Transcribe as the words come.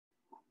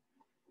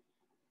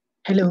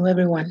Hello,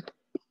 everyone.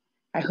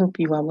 I hope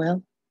you are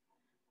well.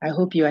 I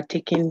hope you are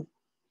taking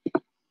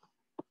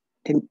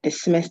the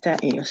semester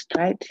in your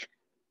stride.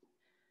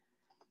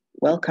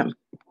 Welcome.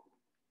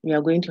 We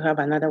are going to have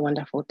another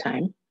wonderful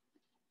time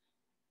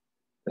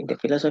with the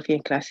Philosophy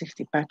and Classics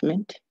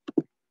department.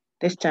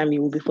 This time,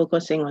 you will be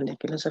focusing on the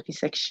philosophy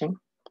section.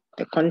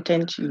 The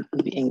content you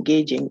will be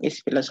engaging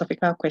is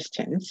philosophical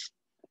questions,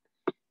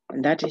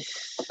 and that is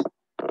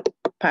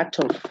part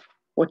of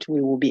what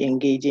we will be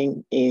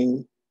engaging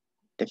in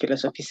the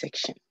philosophy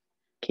section.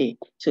 Okay,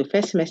 so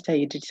first semester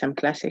you did some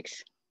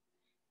classics.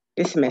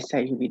 This semester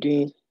you'll be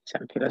doing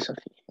some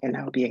philosophy, and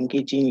I'll be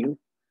engaging you.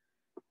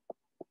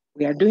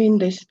 We are doing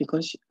this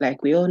because,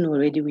 like we all know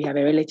already, we have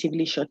a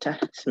relatively shorter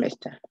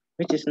semester,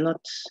 which is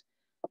not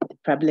a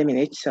problem in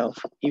itself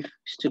if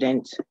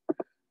students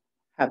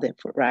have the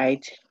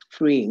right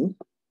frame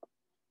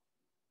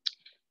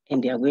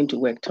and they are going to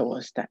work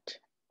towards that.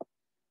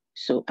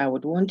 So I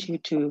would want you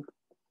to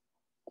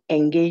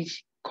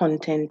engage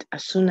content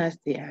as soon as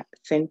they are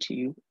sent to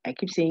you. I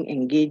keep saying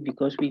engage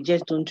because we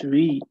just don't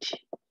read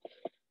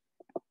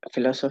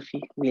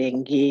philosophy, we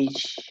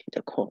engage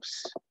the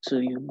course. So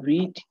you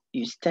read,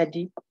 you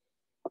study,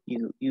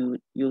 you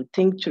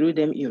think through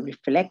them, you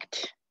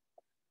reflect,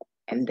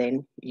 and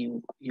then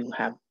you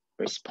have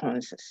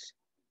responses.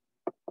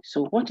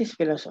 So what is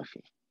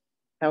philosophy?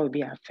 That would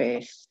be our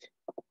first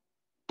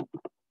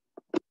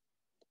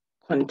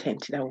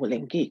content that will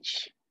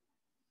engage.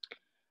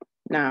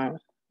 Now,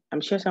 I'm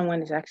sure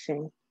someone is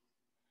asking,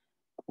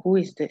 who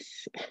is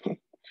this?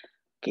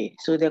 Okay,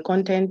 so the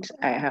content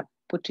I have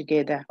put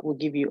together will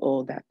give you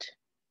all that.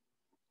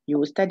 You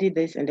will study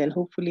this, and then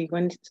hopefully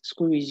when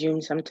school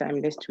resumes sometime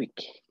next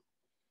week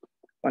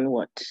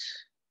onwards,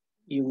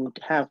 you would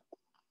have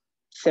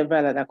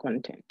several other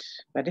content.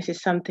 But this is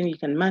something you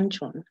can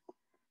munch on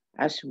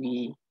as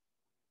we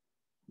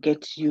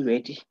get you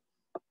ready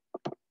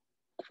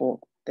for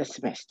the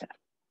semester.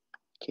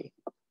 Okay.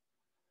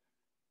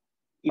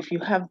 If you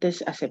have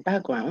this as a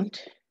background,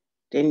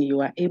 then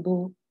you are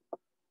able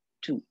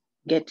to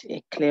get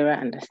a clearer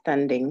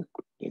understanding,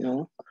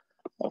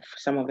 of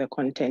some of the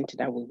content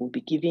that we will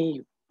be giving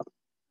you.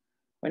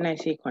 When I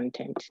say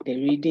content, the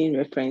reading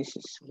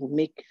references will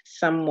make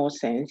some more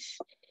sense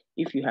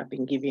if you have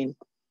been given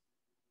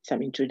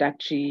some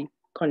introductory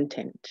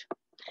content.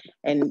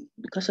 And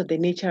because of the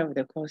nature of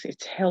the course,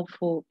 it's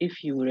helpful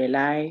if you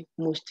rely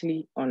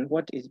mostly on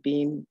what is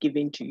being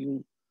given to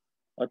you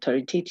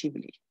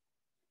authoritatively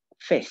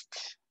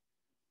first.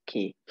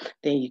 Okay,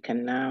 then you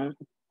can now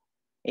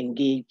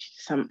engage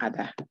some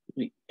other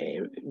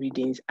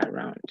readings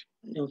around.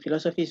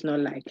 Philosophy is not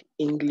like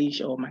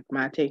English or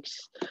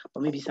mathematics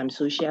or maybe some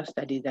social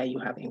studies that you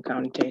have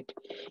encountered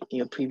in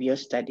your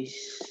previous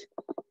studies.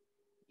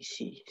 You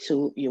see,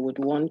 so you would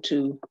want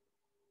to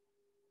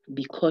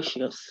be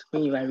cautious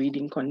when you are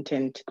reading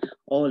content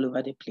all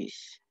over the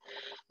place.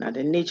 Now,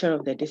 the nature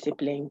of the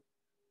discipline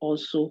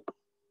also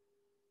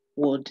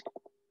would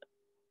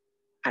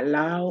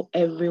allow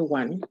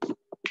everyone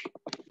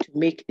to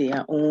make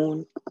their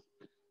own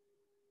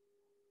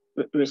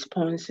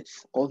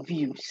responses or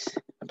views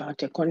about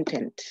the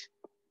content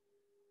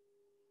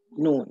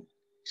known.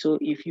 So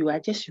if you are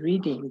just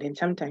reading, then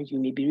sometimes you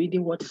may be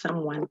reading what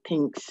someone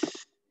thinks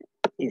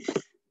is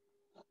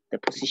the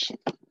position.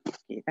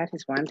 Okay, that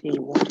is one thing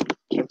you want to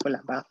be careful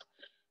about.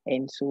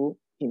 And so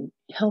in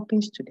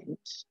helping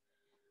students,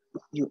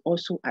 you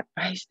also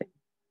advise them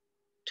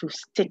to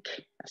stick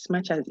as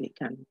much as they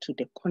can to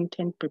the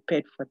content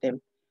prepared for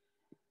them.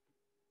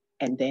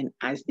 And then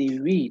as they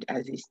read,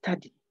 as they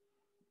study,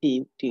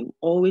 they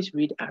always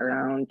read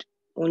around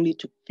only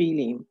to fill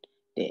in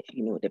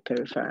the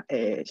peripheral,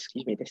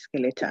 the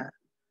skeletal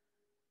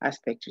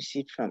aspect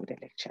received from the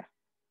lecture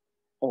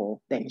or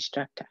the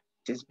instructor.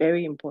 It is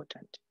very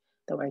important.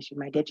 Otherwise, you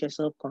might get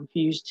yourself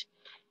confused.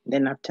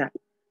 Then after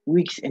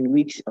weeks and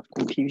weeks of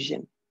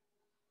confusion,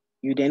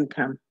 you then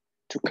come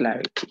to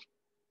clarity.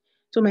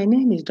 So my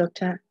name is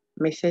Dr.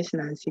 Mrs.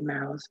 Nancy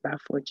Miles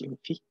Bafo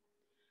Jimfi.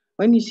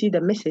 When you see the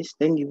Mrs.,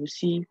 then you will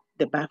see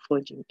the Bafo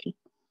Jimfi.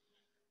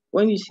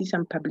 When you see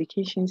some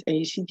publications and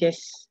you see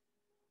just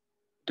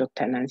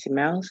Dr. Nancy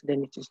Miles,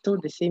 then it is still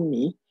the same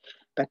me,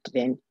 but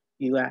then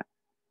you are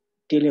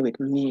dealing with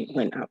me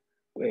when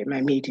my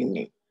maiden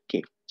name.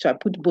 Okay, so I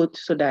put both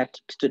so that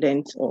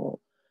students or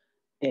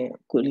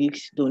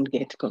colleagues don't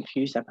get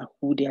confused about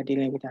who they are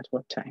dealing with at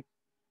what time.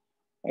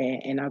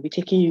 And I'll be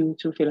taking you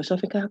to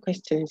philosophical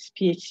questions,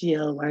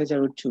 PHCL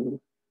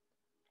 102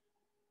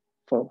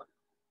 for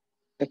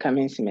the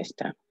coming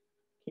semester.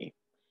 Okay.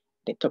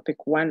 The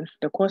topic 1,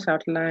 the course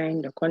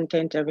outline, the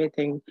content,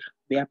 everything will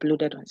be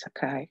uploaded on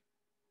Sakai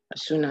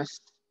as soon as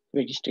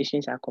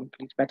registrations are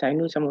complete. But I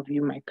know some of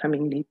you might come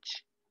in late.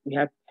 We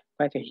have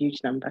quite a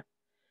huge number,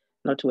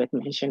 not worth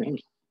mentioning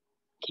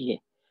here.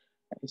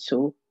 And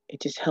so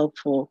it is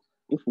helpful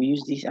if we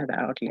use these other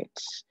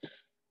outlets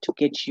to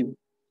get you,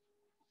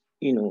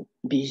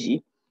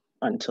 busy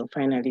until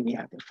finally we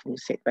have the full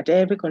set. But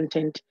every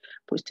content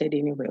posted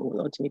anywhere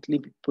will ultimately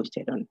be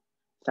posted on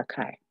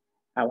Sakai,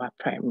 our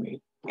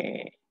primary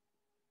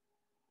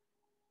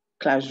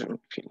classroom,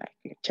 if you like,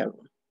 lecture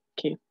room.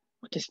 Okay,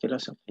 what is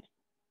philosophy?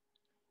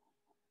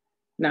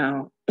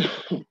 Now,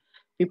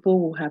 people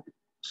will have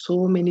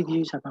so many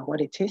views about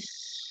what it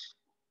is,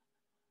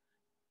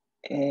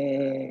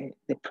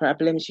 the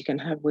problems you can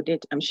have with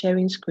it. I'm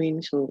sharing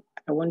screen, so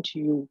I want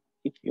you,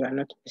 if you are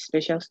not a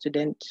special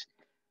student,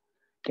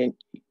 then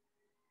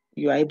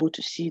you are able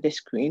to see the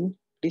screen.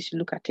 Please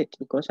look at it,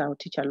 because I'll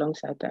teach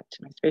alongside that.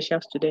 My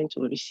special students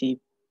will receive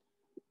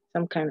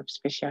some kind of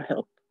special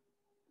help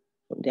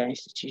from their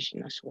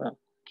institution as well.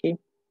 Okay,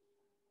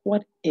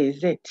 what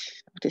is it?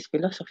 What is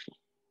philosophy?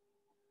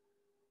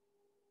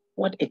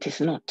 What it is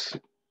not?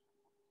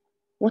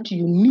 What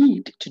you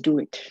need to do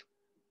it?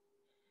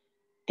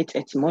 Its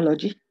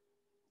etymology,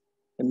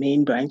 the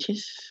main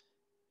branches,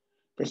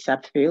 the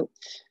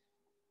subfields,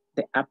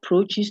 the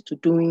approaches to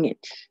doing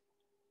it.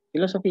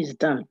 Philosophy is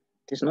done.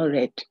 It is not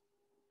read.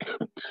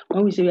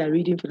 When we say we are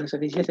reading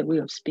philosophy, it's just a way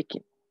of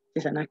speaking.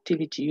 It's an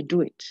activity. You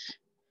do it.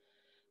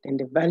 Then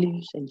the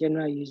values and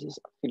general uses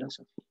of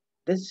philosophy.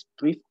 This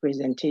brief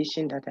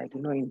presentation that I do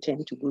not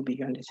intend to go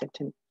beyond a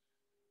certain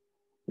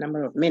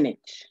number of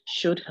minutes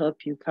should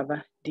help you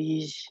cover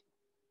these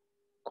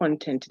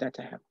content that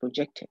I have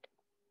projected.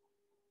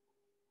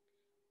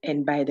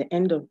 And by the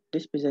end of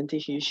this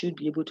presentation, you should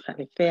be able to have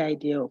a fair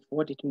idea of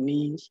what it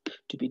means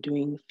to be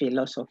doing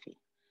philosophy,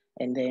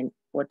 and then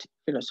what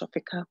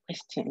philosophical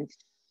questions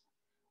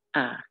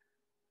are,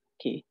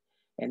 okay?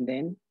 And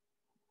then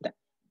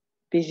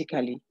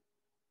basically,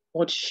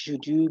 what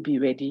should you be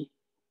ready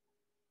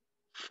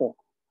for,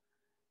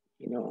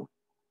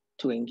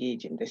 to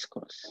engage in this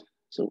course?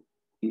 So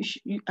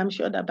I'm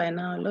sure that by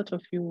now, a lot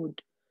of you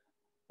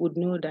would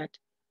know that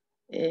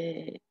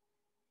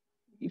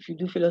if you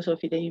do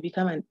philosophy, then you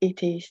become an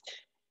atheist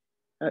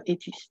or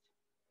atheist.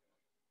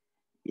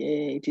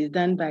 It is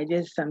done by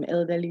just some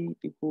elderly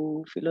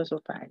people,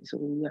 philosophers. So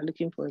we are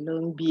looking for a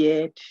long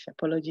beard.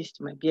 Apologies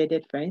to my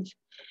bearded friends.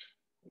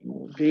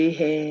 Gray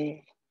hair,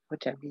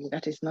 what have you.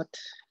 That is not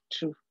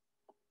true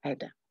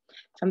either.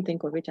 Some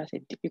think of it as a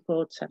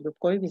difficult subject.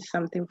 If it's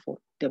something for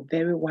the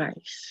very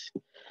wise,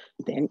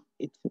 then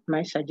it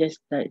might suggest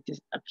that it is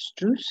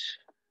abstruse.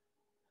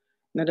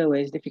 In other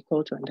words,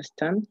 difficult to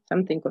understand.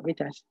 Some think of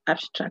it as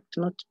abstract,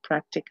 not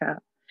practical.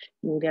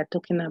 They are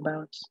talking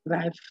about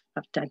life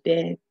after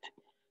death,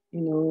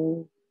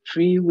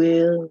 free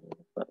will.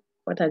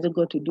 What has it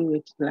got to do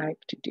with life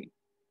today?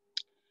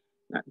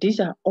 Now, these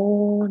are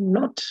all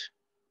not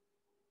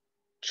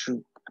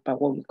true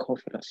about what we call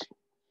philosophy.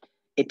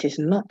 It is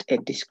not a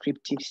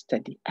descriptive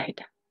study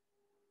either.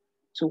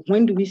 So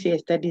when do we say a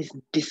study is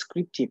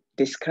descriptive,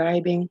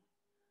 describing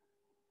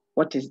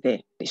what is there,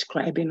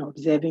 describing,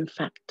 observing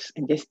facts,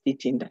 and just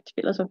stating that?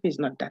 Philosophy is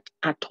not that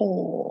at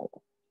all.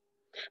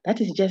 That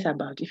is just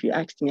about, if you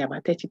asked me,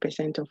 about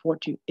 30% of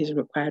what is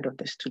required of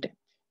the student.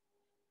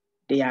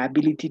 Their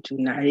ability to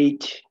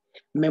narrate,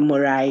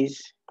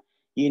 memorize,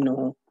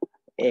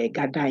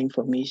 gather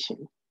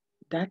information.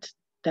 That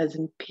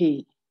doesn't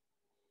pay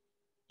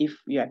if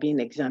you are being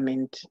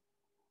examined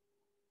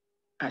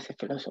as a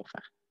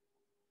philosopher.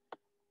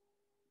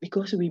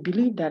 Because we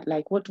believe that,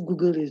 like what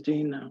Google is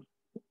doing now,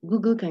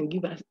 Google can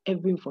give us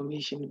every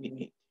information we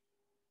need.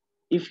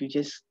 If you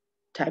just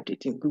typed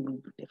it in Google,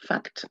 the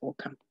facts will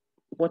come.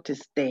 What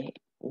is there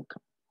will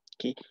come,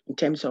 okay, in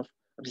terms of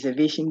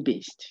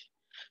observation-based.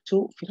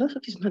 So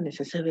philosophy is not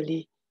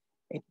necessarily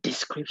a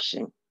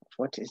description of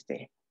what is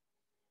there.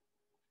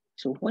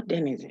 So what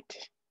then is it?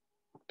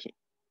 Okay.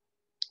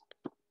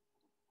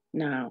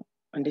 Now,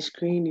 on the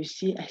screen, you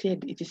see, I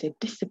said it is a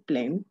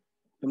discipline.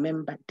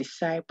 Remember,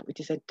 disciple. It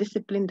is a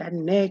discipline that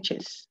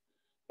nurtures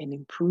and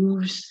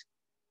improves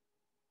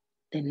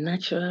the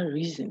natural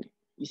reasoning.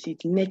 You see,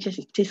 it nurtures,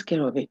 it takes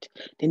care of it.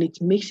 Then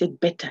it makes it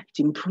better. It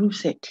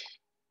improves it.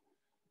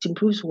 It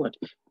improves what?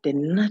 The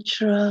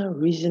natural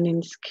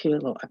reasoning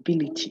skill or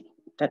ability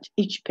that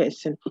each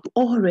person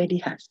already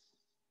has.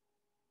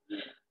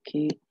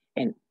 Okay,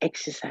 and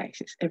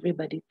exercises.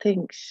 Everybody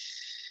thinks.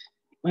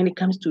 When it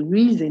comes to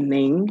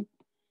reasoning,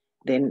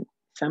 then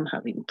some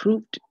have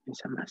improved and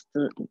some are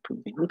still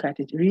improving. Look at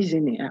it,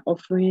 reasoning,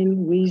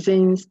 offering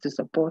reasons to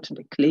support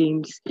the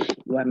claims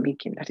you are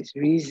making. That is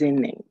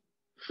reasoning.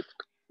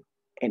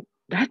 And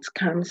that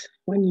comes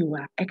when you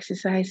are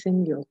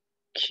exercising your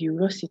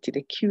curiosity,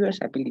 the curious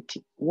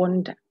ability,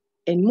 wonder.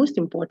 And most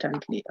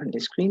importantly, on the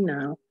screen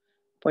now,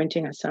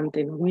 pointing at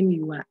something, when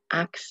you are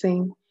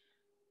asking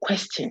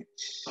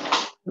questions,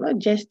 not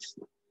just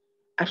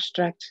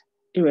abstract,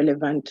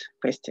 irrelevant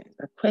questions,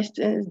 but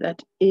questions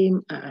that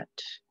aim at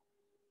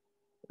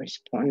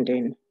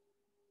responding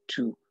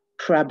to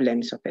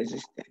problems of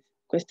existence,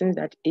 questions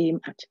that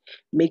aim at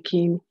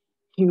making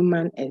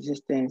human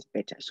existence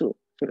better. So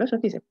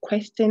philosophy is a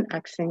question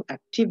asking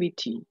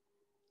activity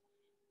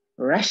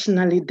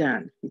rationally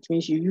done. It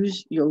means you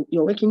use your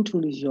working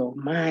tool is your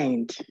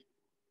mind,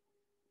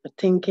 the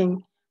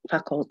thinking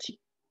faculty.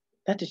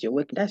 That is your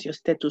work, that's your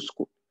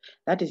stethoscope.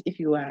 That is if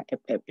you are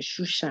a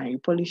shoe shine, you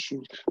polish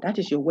shoes, that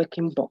is your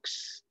working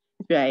box.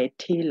 If you are a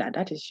tailor,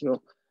 that is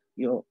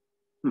your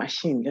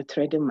machine, your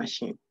threading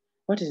machine.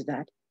 What is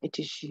that? It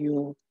is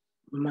your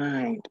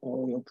mind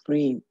or your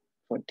brain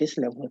for this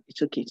level,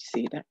 it's okay to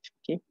say that,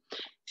 okay?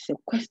 It's a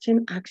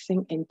question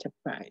asking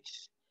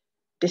enterprise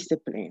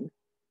discipline,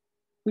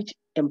 which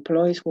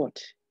employs what?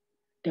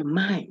 The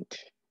mind.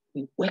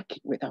 We work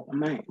with our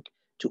mind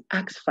to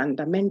ask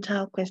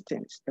fundamental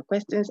questions. The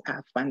questions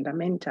are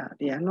fundamental.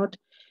 They are not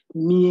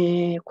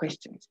mere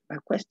questions,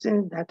 but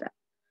questions that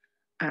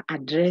are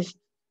addressed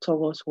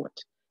towards what?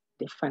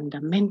 The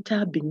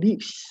fundamental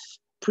beliefs,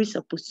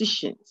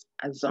 presuppositions,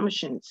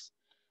 assumptions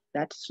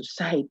that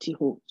society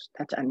holds,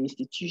 that an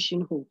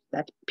institution holds,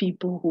 that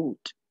people hold.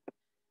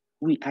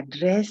 We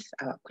address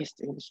our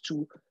questions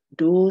to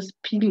those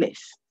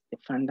pillars, the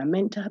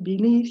fundamental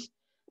beliefs,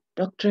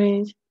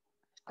 doctrines,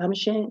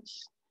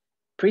 assumptions,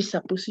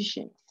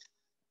 presuppositions,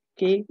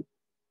 okay,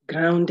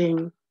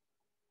 grounding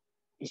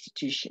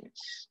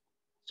institutions.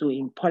 So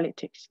in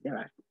politics, there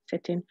are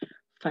certain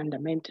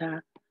fundamental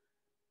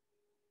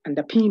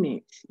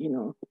underpinnings,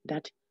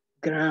 that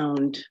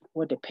ground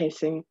what the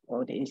person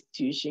or the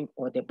institution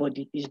or the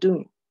body is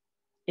doing.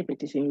 If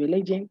it is in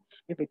religion,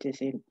 if it is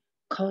in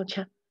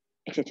culture,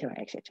 etc.,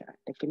 etc.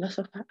 The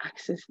philosopher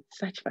asks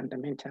such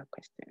fundamental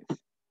questions.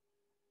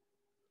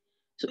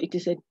 So it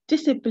is a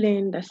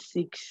discipline that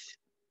seeks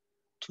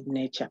to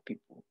nurture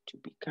people to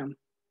become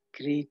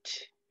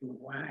great and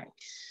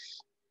wise.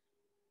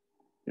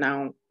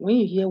 Now, when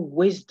you hear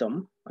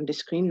wisdom on the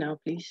screen now,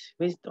 please,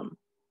 wisdom,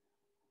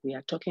 we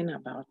are talking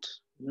about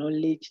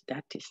knowledge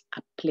that is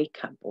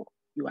applicable.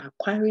 You are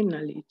acquiring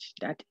knowledge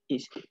that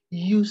is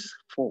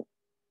useful,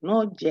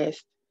 not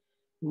just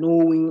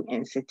knowing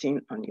and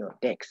sitting on your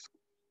desk,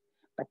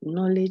 but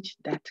knowledge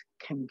that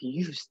can be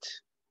used.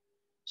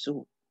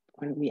 So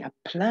when we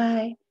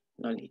apply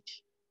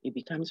knowledge, it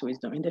becomes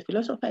wisdom. And the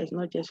philosopher is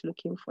not just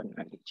looking for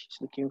knowledge,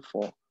 he's looking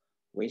for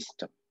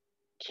wisdom.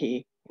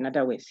 Okay, in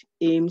other words,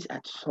 aims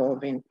at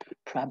solving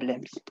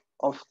problems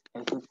of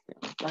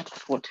existence.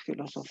 That's what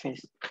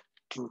philosophers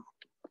do.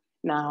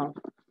 Now,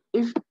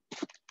 if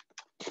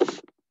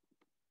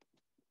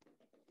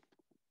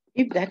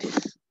that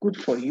is good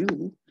for you,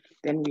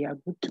 then we are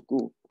good to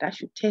go. That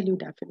should tell you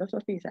that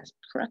philosophy is as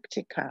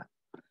practical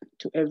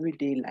to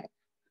everyday life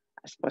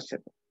as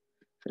possible.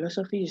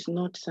 Philosophy is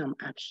not some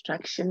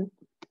abstraction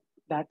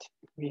that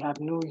we have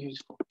no use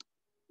for.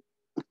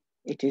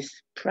 It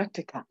is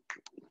practical.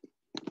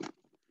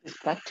 It's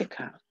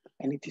practical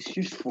and it is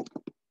useful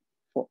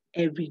for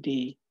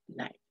everyday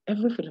life.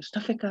 Every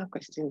philosophical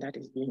question that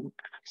is being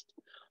asked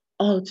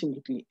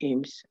ultimately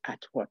aims at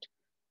what?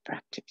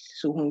 Practice.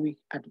 So when we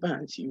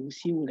advance, you will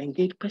see we'll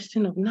engage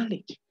question of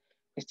knowledge,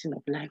 question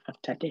of life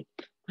after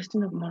death,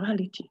 question of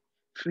morality,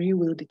 free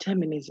will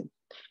determinism.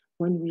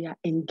 When we are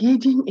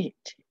engaging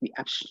it, we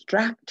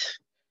abstract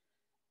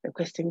the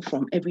question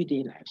from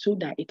everyday life so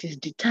that it is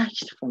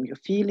detached from your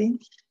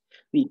feelings.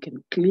 We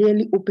can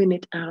clearly open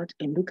it out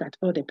and look at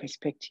all the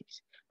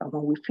perspectives. But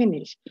when we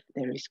finish,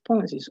 the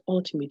response is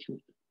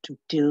ultimately to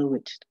deal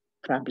with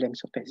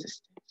problems of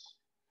existence.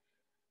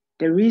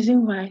 The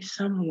reason why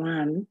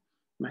someone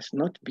must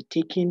not be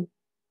taken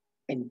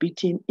and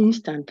beaten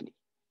instantly,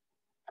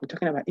 I'm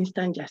talking about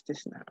instant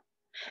justice now,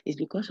 is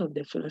because of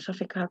the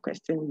philosophical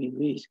question we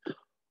raise.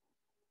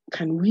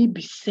 Can we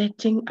be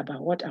certain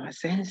about what our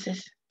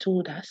senses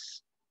told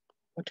us?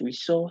 What we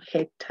saw,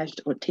 heard,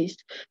 touched, or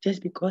tasted?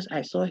 Just because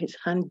I saw his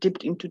hand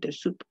dipped into the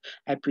soup,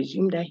 I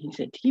presume that he's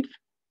a thief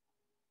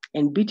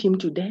and beat him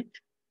to death?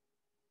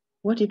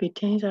 What if it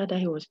turns out that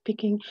he was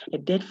picking a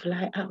dead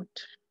fly out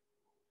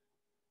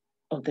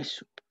of the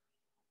soup?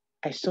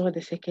 I saw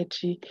the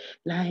secretary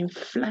lying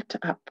flat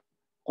up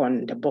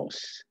on the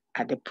boss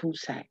at the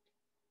poolside,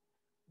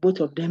 both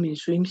of them in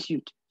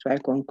swimsuit. So I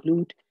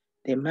conclude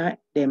there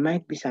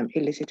might be some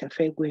illicit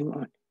affair going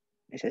on.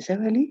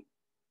 Necessarily?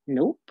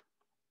 Nope.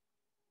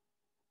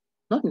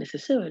 Not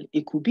necessarily.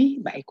 It could be,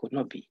 but it could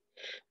not be.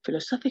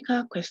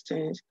 Philosophical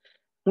questions,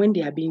 when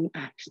they are being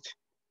asked,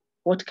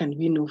 what can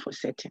we know for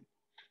certain?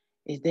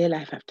 Is there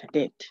life after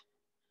death?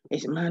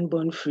 Is man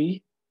born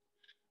free?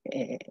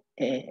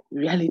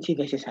 Reality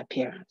versus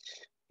appearance.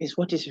 Is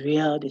what is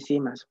real the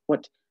same as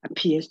what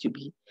appears to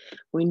be?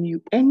 When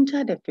you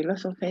enter the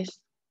philosopher's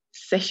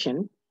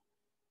session,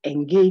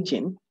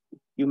 engaging,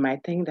 you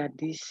might think that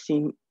these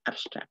seem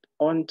abstract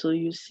until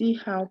you see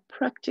how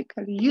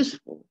practically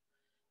useful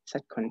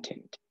such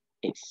content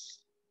is.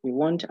 We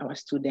want our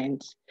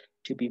students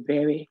to be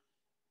very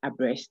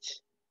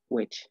abreast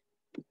with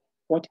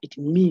what it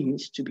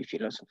means to be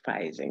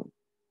philosophizing.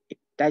 It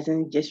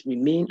doesn't just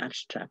remain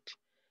abstract,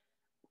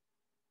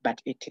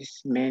 but it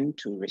is meant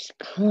to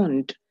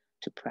respond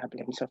to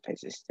problems of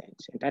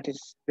existence. And that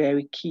is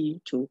very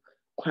key to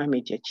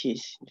Kwame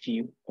Gyekye's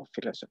view of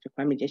philosophy.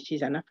 Kwame Gyekye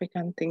is an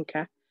African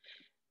thinker,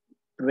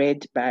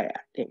 read by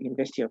the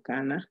University of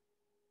Ghana,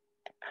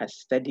 has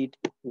studied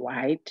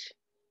wide,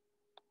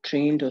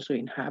 trained also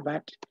in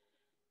Harvard,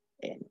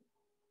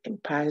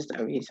 and passed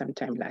away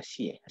sometime last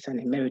year as an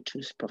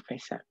emeritus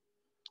professor.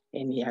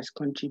 And he has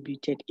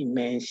contributed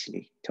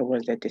immensely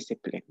towards the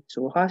discipline.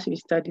 So as we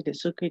study the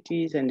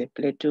Socrates and the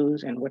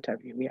Platos and what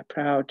have you, we are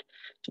proud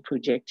to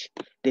project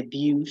the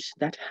views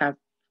that have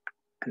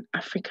an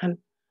African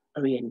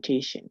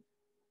orientation,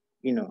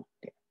 you know,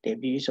 the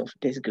views of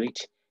this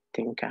great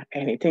thinker.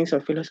 And he thinks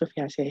of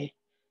philosophy as a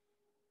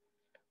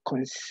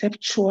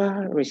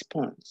conceptual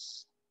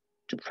response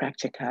to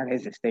practical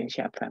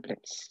existential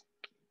problems.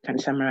 Can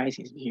summarize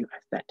his view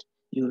as that.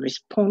 You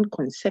respond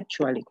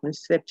conceptually.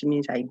 Concept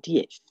means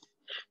ideas.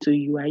 So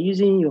you are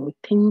using your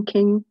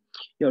thinking,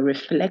 your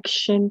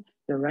reflection,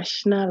 your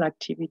rational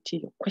activity,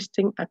 your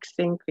question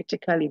asking,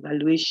 critical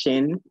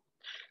evaluation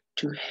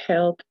to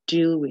help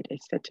deal with a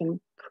certain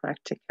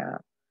practical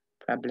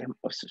problem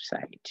of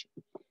society.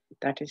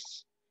 That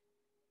is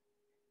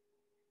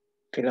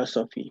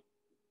philosophy.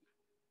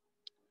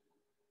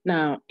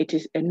 Now, it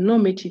is a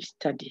normative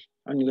study.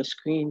 On your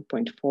screen,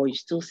 point 4, you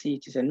still see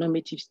it is a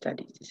normative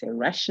study. It is a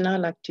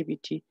rational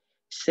activity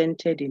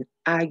centered in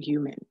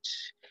argument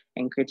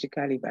and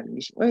critical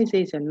evaluation. When you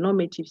say it's a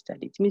normative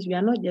study, it means we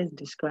are not just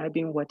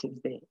describing what is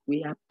there.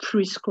 We are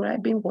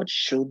prescribing what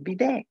should be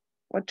there,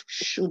 what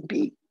should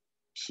be.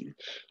 See,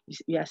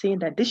 we are saying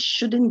that this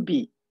shouldn't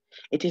be.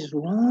 It is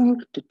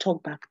wrong to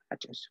talk back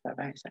at your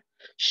supervisor.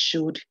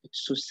 Should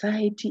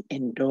society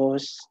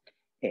endorse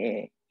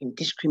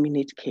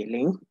indiscriminate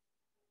killing?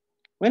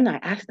 When I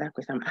ask that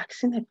question, I'm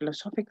asking a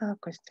philosophical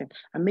question.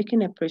 I'm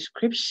making a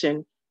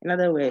prescription, in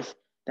other words,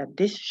 that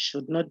this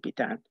should not be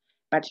done.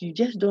 But you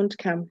just don't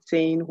come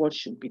saying what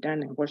should be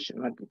done and what should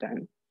not be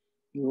done.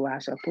 You are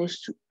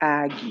supposed to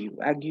argue.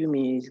 Argue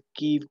means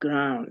give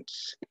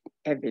grounds,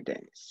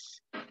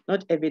 evidence.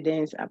 Not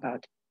evidence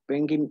about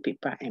bringing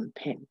paper and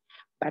pen,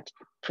 but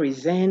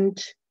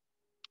present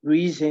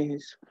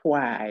reasons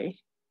why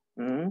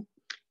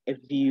a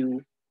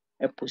view,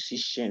 a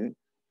position,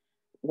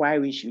 why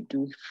we should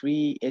do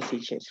free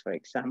SHS, for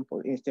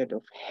example, instead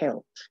of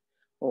health,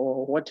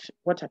 or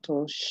what at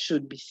all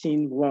should be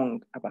seen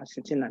wrong about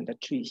sitting under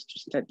trees to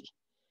study.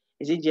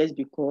 Is it just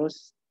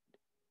because,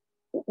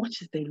 what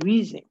is the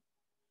reason?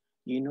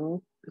 You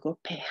know, because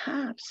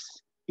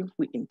perhaps if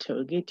we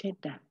interrogated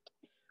that,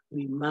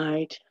 we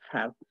might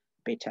have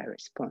better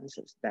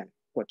responses than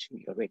what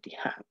we already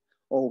have,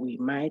 or we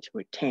might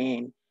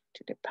return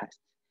to the past,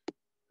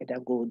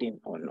 whether golden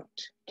or not,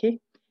 okay?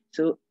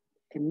 So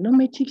a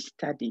normative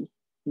study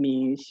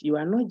means you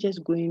are not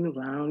just going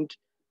around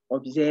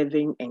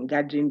observing and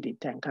gathering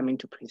data and coming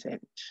to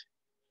present.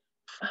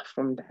 Far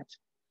from that.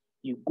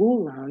 You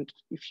go around,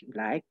 if you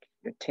like,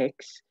 the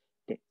text,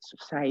 the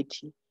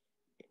society,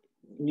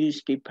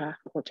 newspaper,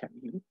 what have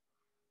you,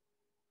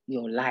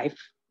 your life,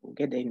 we'll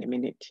get there in a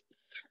minute.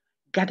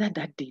 Gather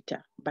that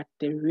data. But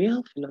the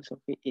real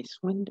philosophy is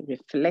when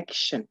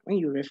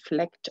you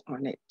reflect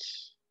on it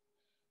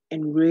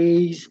and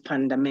raise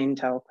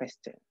fundamental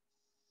questions.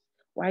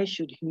 Why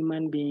should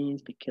human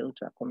beings be killed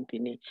to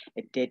accompany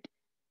a dead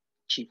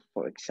chief,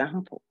 for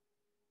example?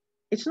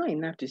 It's not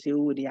enough to say,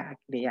 oh, they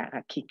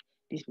are kicked.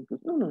 These people.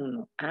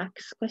 No.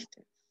 Ask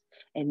questions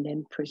and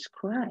then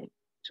prescribe.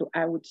 So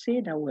I would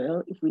say that,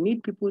 well, if we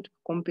need people to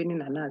accompany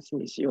Nana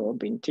Asimisi or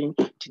Bentin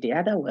to the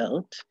other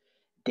world,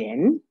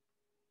 then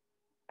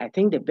I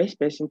think the best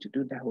person to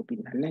do that would be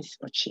Nana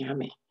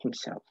Ochiame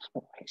himself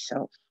or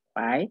herself.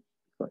 Why?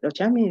 Because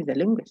Ochiame is the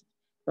linguist,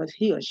 because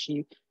he or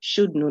she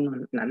should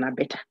know Nana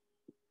better.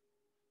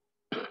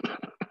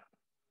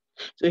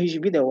 So he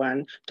should be the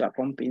one to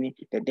accompany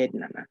the dead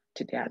Nana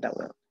to the other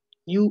world.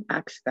 You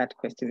ask that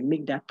question,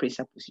 make that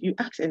presuppose. You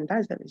ask, and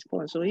that's the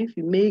response. So if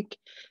you make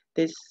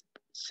this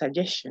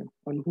suggestion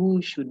on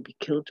who should be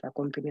killed to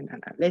accompany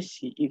Nana, let's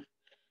see if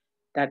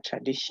that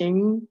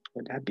tradition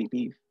or that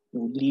belief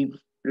will live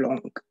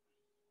long.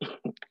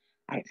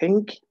 I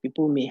think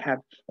people may have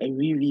a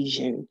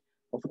revision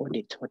of what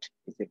they thought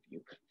is the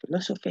view.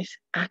 Philosophers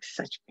ask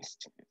such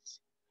questions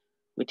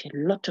with a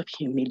lot of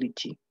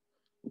humility,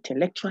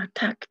 intellectual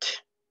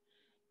tact,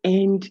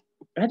 and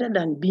rather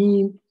than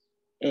being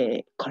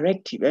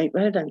corrective,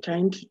 rather than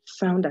trying to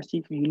sound as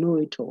if you know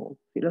it all,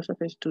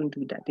 philosophers don't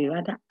do that. They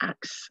rather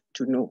ask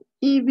to know,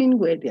 even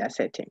where they are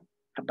certain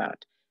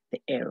about the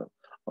error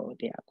or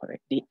they are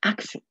correct. They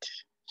ask it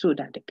so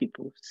that the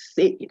people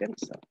say it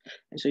themselves.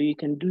 And so you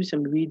can do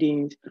some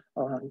readings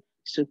on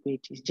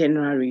Socrates,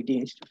 general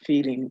readings to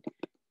fill in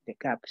the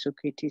gap.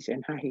 Socrates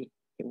and how he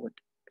would,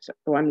 so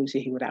one who say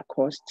he would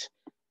accost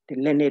the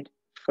learned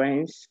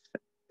friends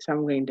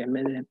somewhere in the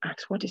middle and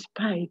ask, what is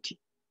piety?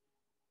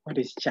 What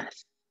is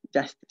justice?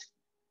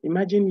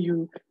 Imagine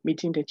you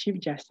meeting the Chief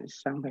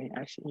Justice somewhere and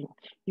asking him,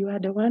 you are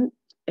the one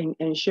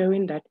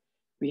ensuring that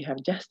we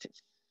have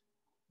justice.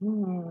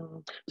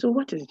 So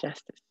what is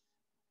justice?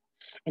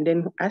 And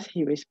then as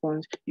he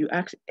responds, you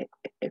ask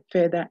a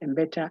further and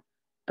better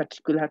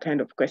particular kind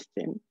of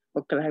question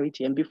for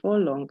clarity. And before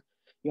long,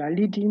 you are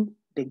leading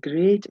the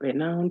great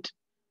renowned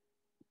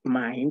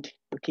mind,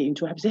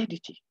 into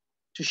absurdity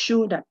to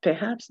show that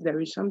perhaps there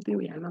is something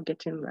we are not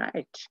getting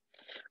right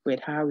with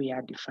how we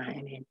are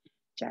defining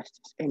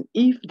justice. And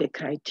if the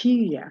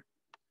criteria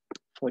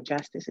for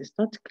justice is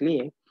not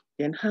clear,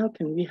 then how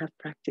can we have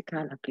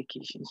practical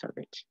applications of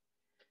it?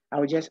 I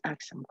will just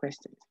ask some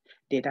questions.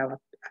 Did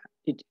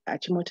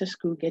Achimota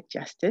School get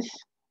justice?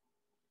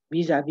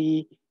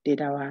 Vis-a-vis,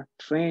 did our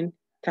friend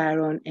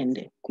Tyrone and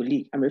the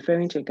colleague. I'm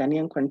referring to a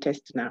Ghanaian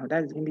context now.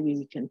 That's the only way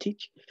we can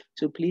teach.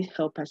 So please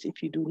help us.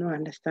 If you do not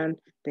understand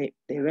the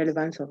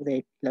relevance of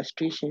the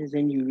illustrations,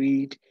 then you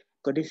read,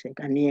 because this is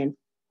a Ghanaian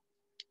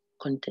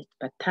context.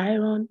 But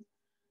Tyrone,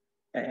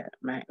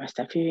 my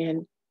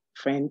Rastafarian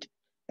friend,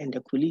 and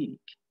the colleague,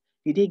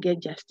 did they get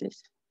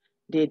justice?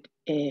 Did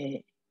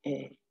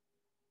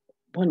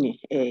Bonnie,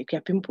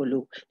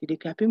 Kwapimpolo, did the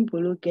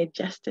Kwapimpolo get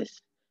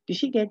justice? Did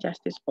she get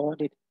justice, or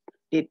did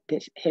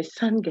her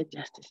son get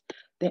justice?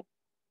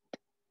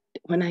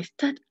 When I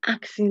start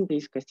asking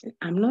these questions,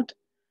 I'm not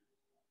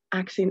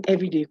asking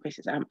everyday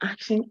questions. I'm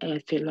asking a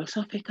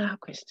philosophical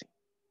question.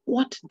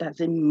 What does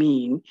it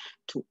mean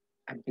to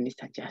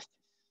administer justice?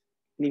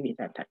 Leave it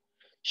at that.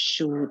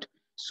 Should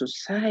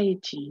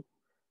society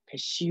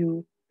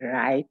pursue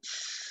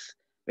rights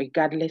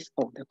regardless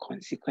of the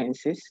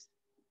consequences?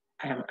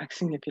 I am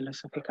asking a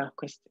philosophical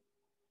question.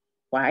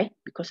 Why?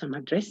 Because I'm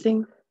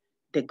addressing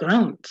the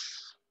grounds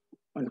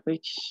on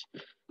which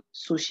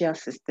social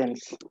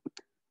systems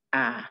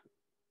are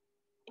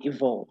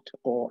evolved,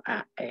 or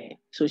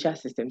social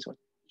systems will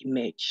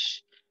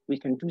emerge. We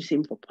can do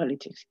same for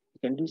politics.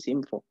 We can do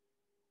same for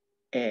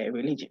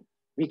religion.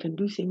 We can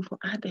do same for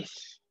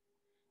others.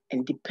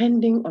 And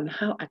depending on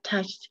how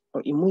attached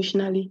or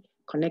emotionally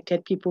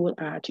connected people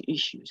are to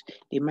issues,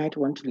 they might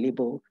want to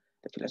label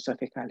the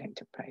philosophical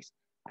enterprise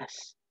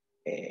as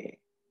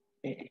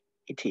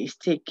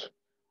atheistic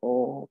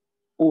or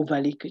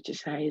overly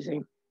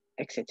criticizing,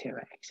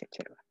 etc.,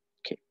 etc.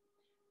 Okay,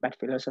 but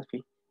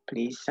philosophy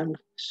plays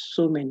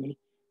so many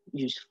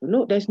useful.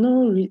 No, there's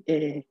no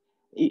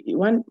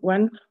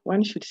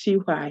one should see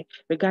why,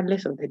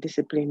 regardless of the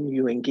discipline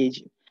you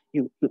engage in,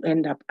 you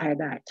end up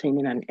either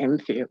attaining an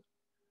MPhil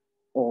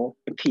or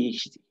a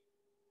PhD.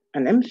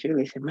 An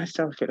MPhil is a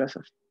Master of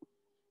Philosophy.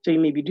 So you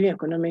may be doing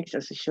economics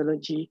or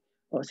sociology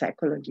or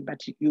psychology, but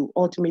you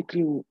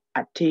ultimately will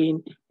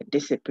attain a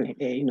discipline,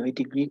 a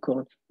degree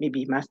called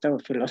maybe Master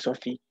of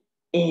Philosophy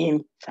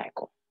in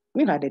Psycho.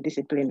 Meanwhile, the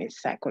discipline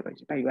is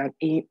psychology, but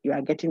you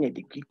are getting a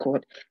degree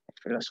called a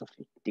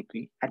philosophy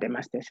degree at the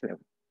master's level,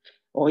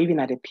 or even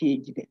at a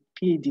PhD. The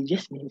PhD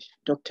just means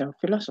Doctor of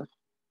Philosophy,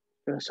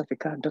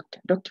 philosophical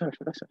doctor of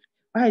philosophy.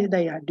 Why is it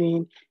that you are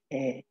doing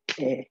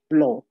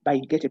law, but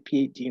you get a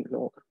PhD in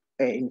law,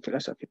 in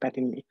philosophy,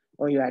 pardon me,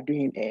 or you are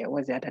doing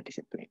what's the other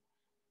discipline?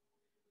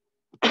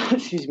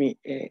 Excuse me,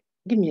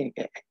 give me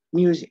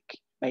music,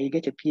 but you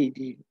get a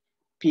PhD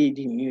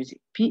in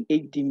music.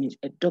 PhD means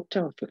a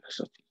doctor of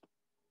philosophy,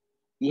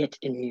 yet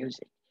in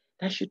music.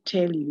 That should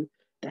tell you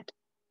that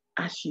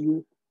as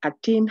you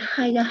attain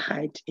higher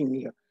heights in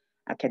your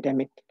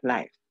academic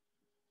life,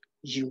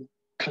 you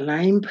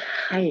climb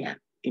higher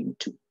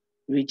into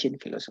reaching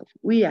philosophy.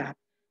 We are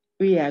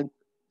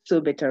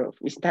so better off.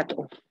 We start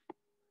off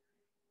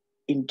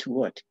into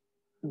what?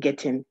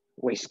 Getting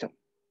wisdom.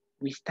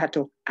 We start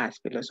off as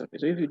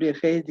philosophers. So if you do a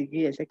first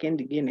degree, a second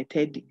degree, and a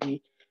third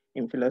degree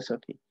in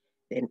philosophy,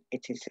 then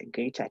it is a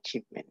great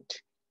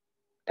achievement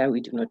that we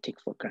do not take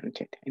for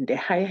granted. And the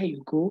higher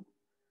you go,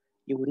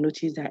 you will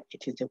notice that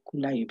it is the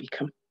cooler you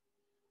become.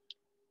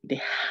 The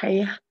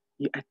higher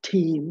you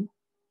attain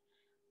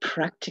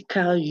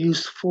practical,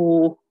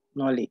 useful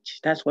knowledge.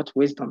 That's what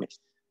wisdom is.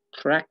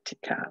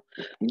 Practical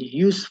and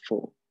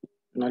useful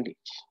knowledge.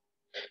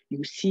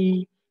 You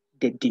see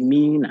the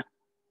demeanor,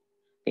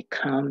 the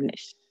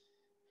calmness,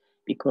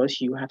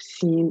 because you have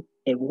seen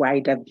a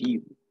wider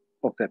view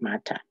of the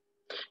matter.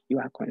 You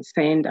are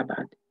concerned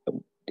about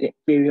the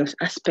various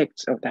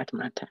aspects of that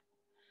matter.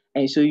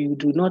 And so you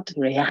do not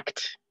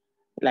react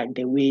like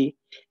the way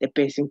the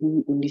person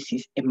who only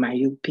sees a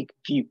myopic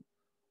view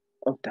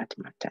of that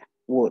matter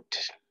would.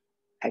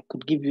 I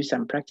could give you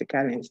some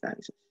practical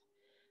instances.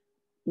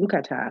 Look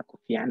at our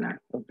Kofi Annan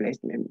of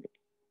blessed memory.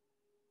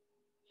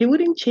 He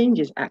wouldn't change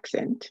his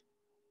accent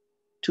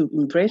to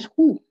impress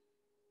who?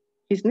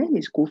 His name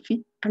is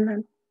Kofi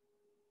Annan.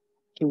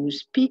 He will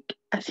speak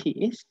as he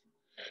is.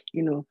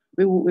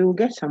 We will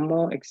get some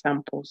more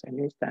examples and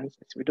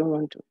instances. We don't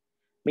want to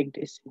make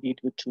this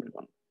video too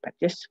long, but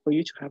just for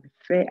you to have a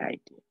fair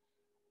idea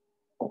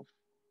of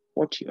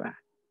what you are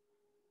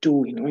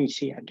doing when you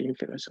say you're doing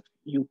philosophy.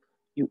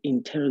 You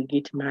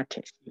interrogate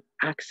matters, you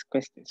ask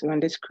questions. So on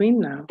the screen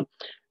now,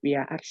 we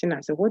are asking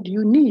ourselves, what do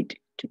you need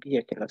to be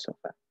a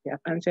philosopher? We have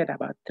answered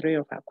about 3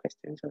 of our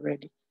questions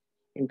already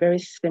in very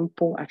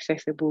simple,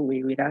 accessible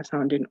way without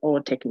sounding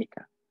all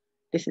technical.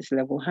 This is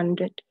level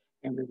 100,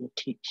 and we will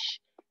teach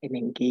and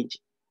engage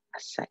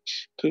as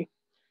such, okay?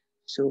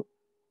 So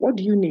what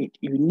do you need?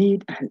 You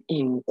need an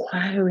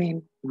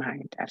inquiring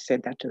mind. I've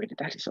said that already.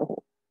 That is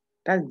all.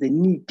 That's the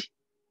need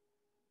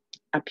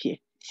up here.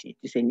 See, it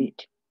is a need.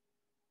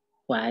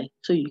 Why?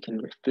 So you can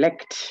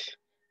reflect.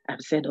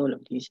 I've said all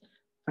of these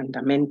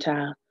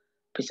fundamental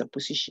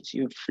presuppositions.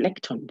 You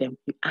reflect on them.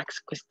 You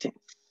ask questions.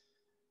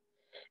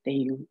 Then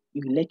you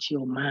let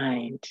your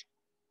mind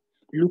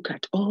look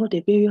at all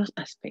the various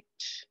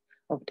aspects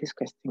of this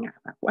question.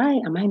 Why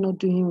am I not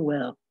doing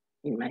well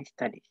in my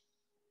studies?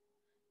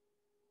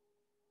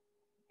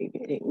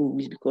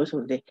 It's because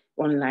of the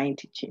online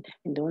teaching,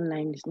 and the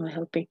online is not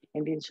helping.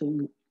 And then so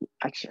you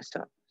ask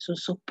yourself, so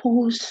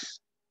suppose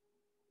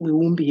we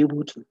won't be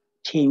able to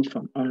change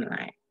from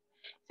online.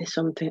 There's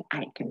something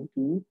I can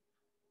do.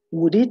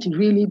 Would it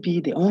really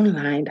be the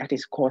online that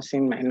is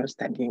causing my not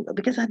studying?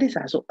 Because others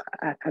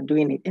are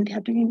doing it, and they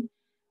are doing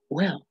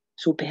well.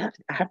 So perhaps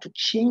I have to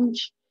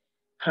change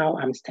how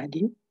I'm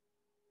studying.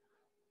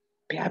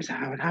 Perhaps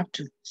I will have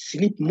to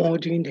sleep more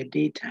during the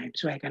daytime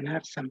so I can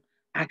have some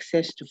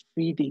access to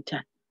free data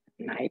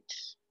at night.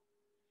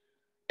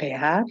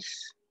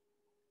 Perhaps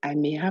I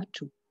may have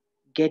to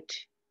get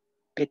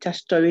better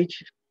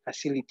storage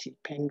facility,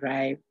 pen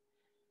drive,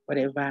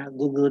 whatever,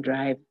 Google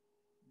Drive,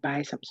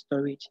 buy some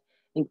storage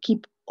and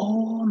keep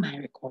all my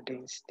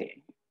recordings there.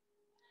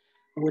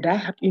 Would I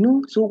have,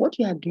 so what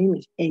you are doing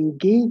is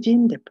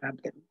engaging the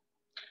problem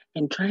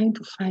and trying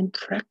to find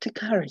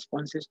practical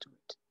responses to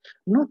it,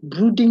 not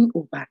brooding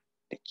over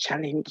the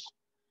challenge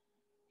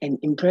and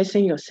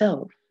impressing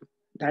yourself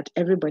that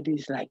everybody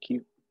is like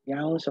you. You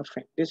are all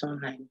suffering this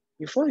online.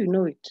 Before you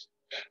know it,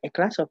 a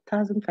class of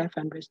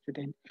 1,500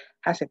 students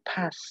has a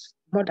pass.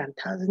 More than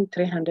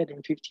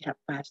 1,350 have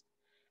passed,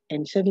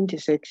 and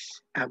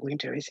 76 are going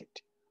to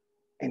resit.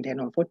 And then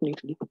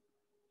unfortunately,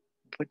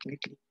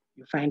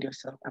 you find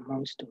yourself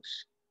amongst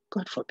those.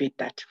 God forbid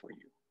that for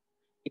you.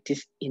 It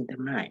is in the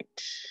mind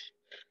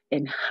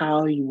and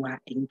how you are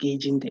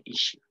engaging the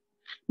issue.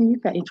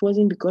 If it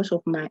wasn't because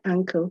of my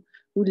uncle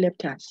who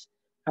left us,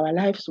 our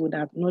lives would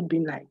have not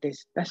been like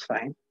this. That's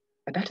fine,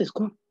 but that is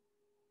gone.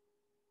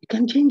 You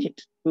can change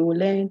it. We will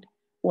learn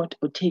what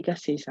Ortega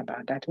says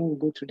about that when we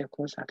go through the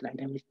course outline.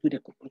 Then we do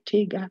the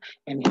Ortega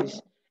and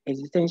his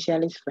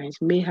existentialist friends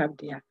may have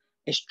their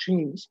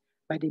extremes,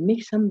 but they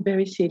make some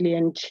very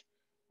salient,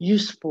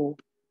 useful,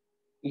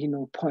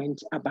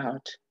 points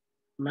about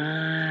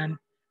man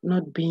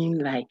not being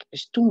like a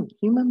stone.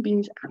 Human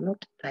beings are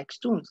not like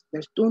stones.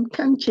 The stone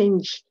can't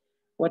change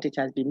what it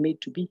has been made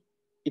to be.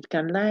 It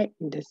can lie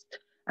in this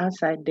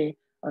outside there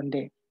on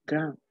the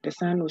ground. The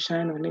sun will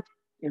shine on it,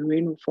 the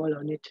rain will fall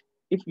on it.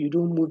 If you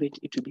don't move it,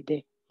 it will be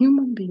there.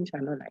 Human beings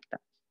are not like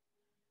that.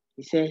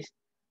 He says,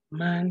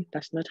 man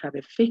does not have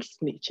a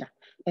fixed nature.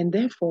 And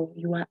therefore,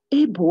 you are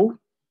able,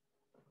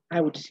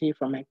 I would say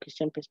from my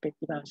Christian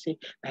perspective, I would say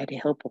by the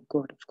help of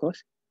God, of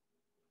course,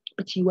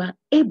 but you are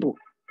able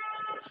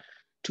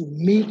to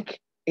make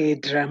a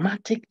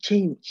dramatic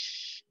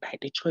change by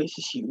the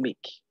choices you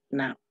make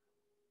now.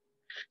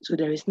 So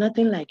there is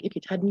nothing like if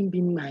it hadn't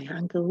been my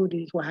uncle who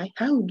did it, why?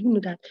 How would you know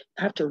that?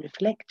 I have to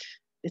reflect.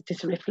 It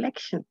is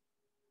reflection.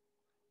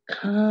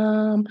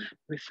 Calm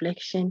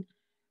reflection,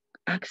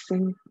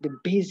 asking the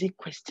basic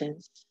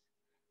questions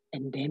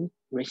and then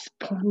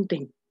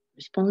responding.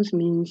 Response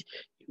means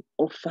you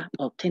offer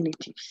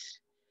alternatives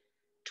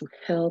to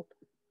help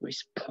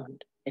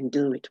respond and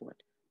deal with what?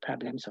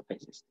 Problems of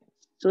existence.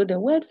 So the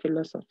word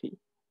philosophy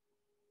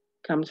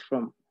comes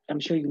from, I'm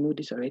sure you know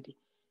this already,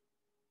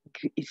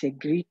 it's a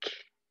Greek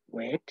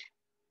word,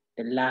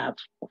 the love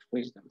of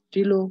wisdom.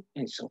 Philo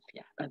and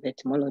Sophia are the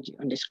etymology.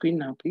 On the screen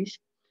now, please.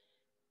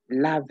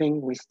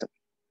 Loving wisdom,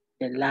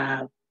 the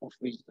love of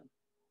wisdom.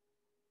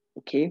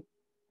 Okay?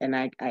 And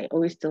I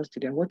always tell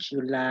students, what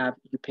you love,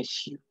 you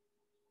pursue.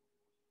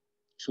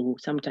 So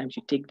sometimes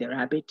you take the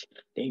rabbit,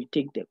 then you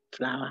take the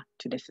flower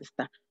to the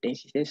sister. Then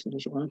she says, no,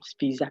 she wants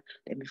pizza.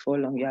 Then before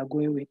long, you are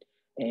going with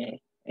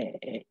a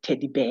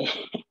teddy bear.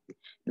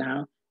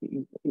 Now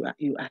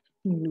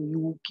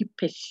you keep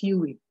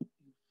pursuing,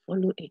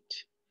 follow it.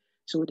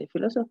 So the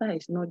philosopher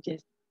is not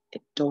just a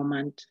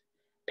dormant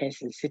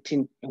person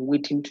sitting and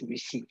waiting to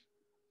receive.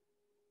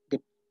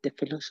 The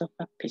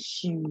philosopher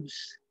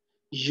pursues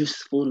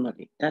useful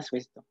knowledge. That's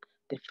wisdom.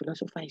 The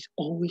philosopher is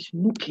always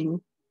looking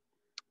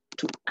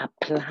to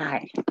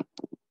apply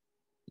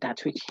that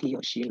which he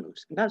or she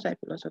knows. And that's why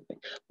philosophers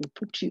will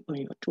put you on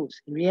your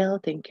toes. Real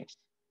thinkers,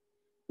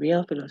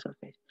 real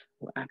philosophers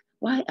will ask,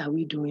 why are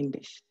we doing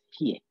this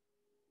here?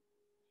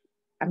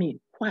 I mean,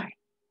 why?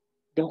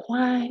 The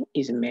why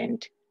is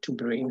meant to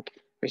bring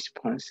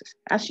responses.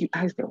 As you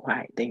ask the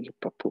why, then you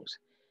propose.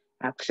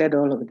 I've said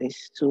all of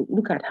this. So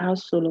look at how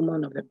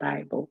Solomon of the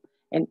Bible,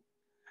 and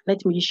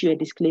let me issue a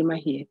disclaimer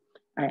here.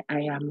 I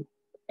am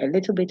a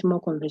little bit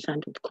more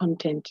conversant with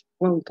content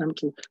when we come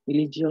to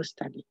religious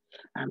study.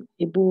 I'm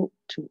able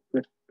to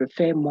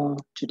refer more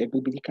to the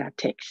biblical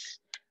text.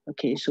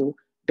 Okay, so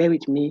bear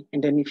with me.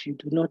 And then if you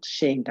do not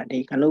share that, then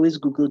you can always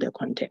Google the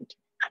content.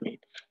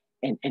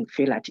 And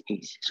feel at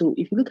ease. So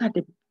if you look at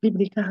the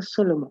biblical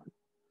Solomon,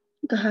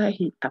 look at how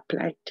he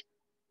applied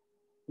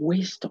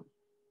wisdom.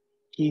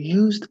 He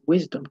used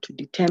wisdom to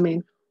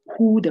determine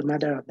who the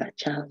mother of that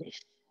child is.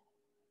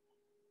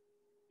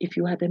 If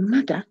you are the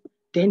mother,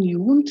 then you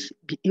won't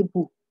be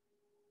able,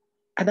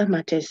 other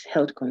matters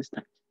held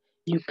constant.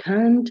 You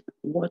can't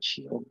watch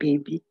your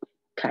baby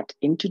cut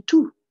into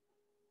two.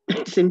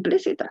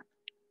 Simplicity.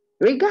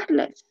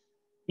 Regardless,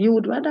 you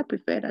would rather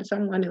prefer that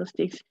someone else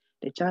takes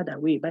the child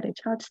away, but the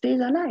child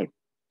stays alive,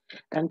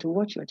 than to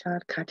watch your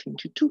child cut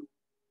into two.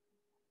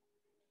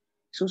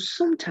 So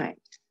sometimes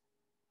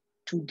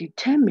to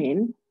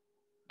determine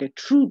the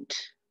truth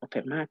of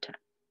a matter,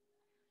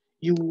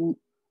 you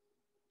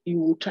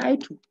will try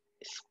to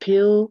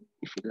spill,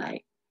 if you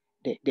like,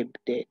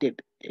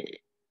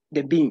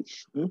 the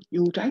beans.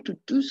 You will try to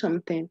do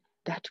something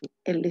that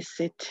will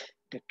elicit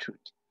the truth.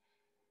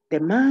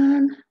 The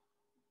man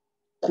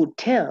could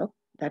tell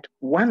that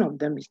one of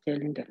them is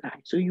telling the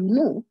lie. So you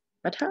know,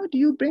 but how do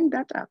you bring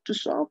that up to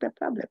solve the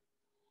problem?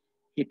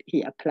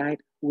 He applied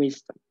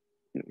wisdom.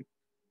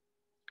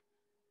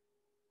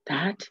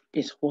 That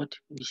is what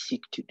we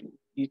seek to do.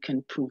 You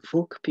can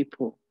provoke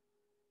people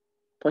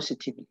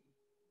positively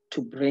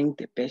to bring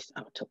the best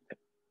out of them.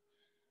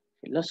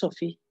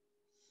 Philosophy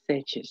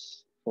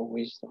searches for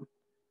wisdom.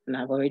 And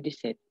I've already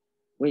said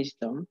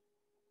wisdom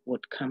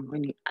would come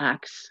when you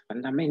ask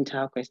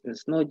fundamental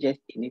questions, not just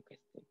any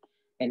question.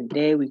 And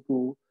there we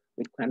go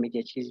with Kwame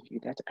Jechi's view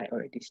that I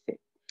already said.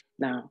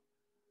 Now,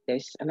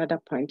 there's another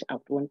point I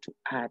would want to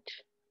add,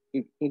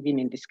 even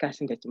in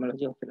discussing the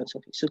etymology of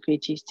philosophy.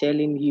 Socrates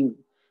telling you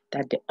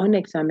that the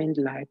unexamined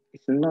life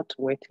is not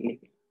worth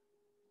living.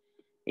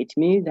 It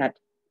means that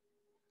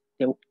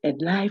a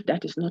life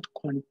that is not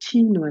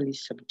continually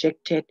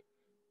subjected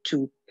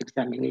to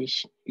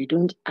examination. You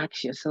don't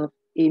ask yourself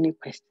any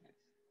questions.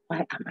 Why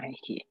am I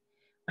here?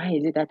 Why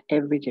is it that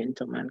every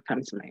gentleman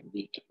comes my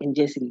way and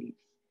just leaves?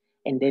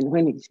 And then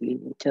when he's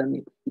leaving, tell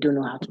me you don't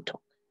know how to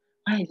talk.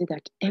 Why is it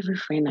that every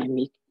friend I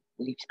make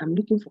leaves? I'm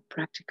looking for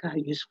practical,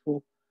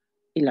 useful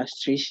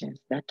illustrations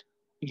that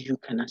you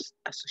can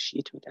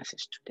associate with as a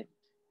student.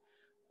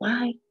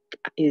 Why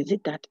is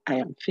it that I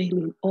am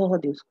failing all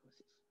these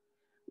courses?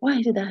 Why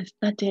is it that I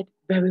started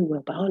very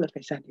well, but all of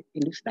a sudden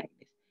it looks like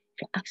this?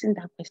 If you're asking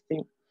that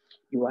question,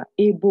 you are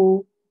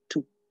able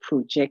to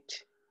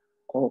project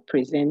or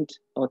present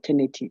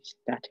alternatives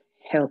that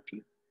help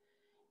you,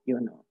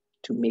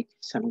 to make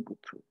some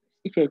good progress.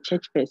 If you're a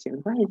church person,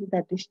 why is it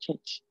that this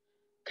church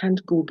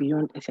can't go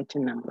beyond a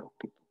certain number of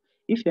people?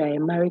 If you are a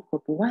married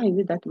couple, why is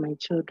it that my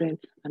children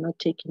are not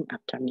taking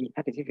after me?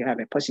 That is if you have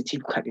a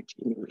positive quality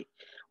anyway.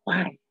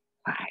 Why?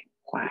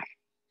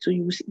 So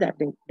you see that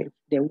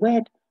the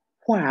word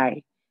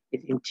why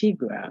is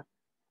integral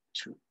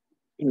to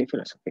any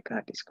philosophical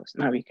discourse.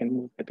 Now we can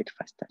move a bit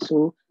faster.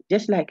 So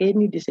just like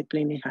any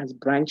discipline, it has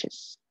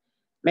branches.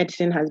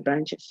 Medicine has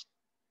branches.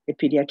 A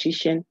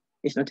pediatrician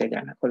is not a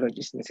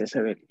gynecologist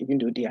necessarily, even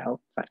though they are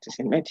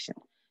practicing medicine.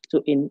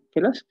 So in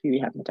philosophy, we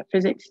have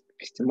metaphysics,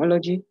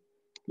 epistemology,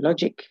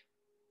 logic,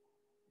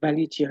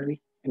 value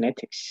theory, and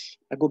ethics.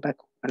 I go back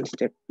one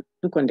step.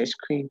 Look on the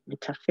screen.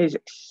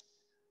 Metaphysics.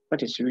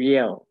 What is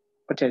real?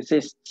 What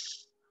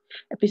exists?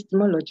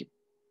 Epistemology.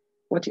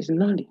 What is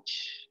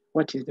knowledge?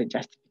 What is the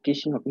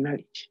justification of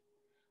knowledge?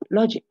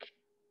 Logic.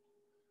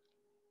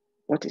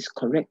 What is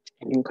correct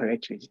and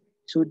incorrect reasoning?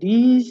 So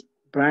these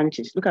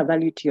branches, look at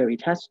value theory.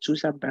 It has two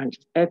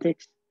sub-branches,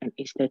 ethics and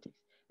aesthetics.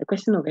 The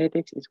question of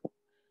ethics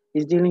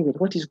is dealing with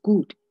what is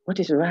good, what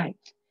is right.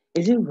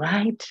 Is it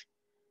right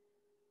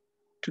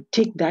to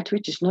take that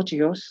which is not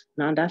yours?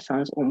 Now that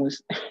sounds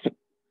almost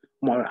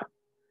moral.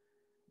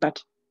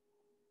 But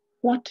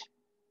what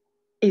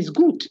is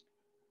good?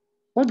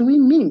 What do we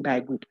mean by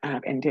good? I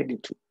have entered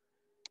into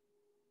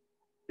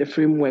the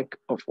framework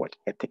of what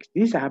ethics.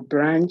 These are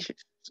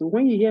branches. So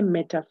when you hear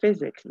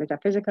metaphysics,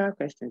 metaphysical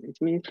questions, it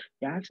means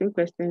you're asking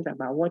questions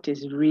about what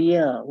is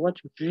real, what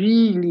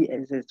really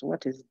exists,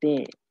 what is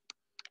there.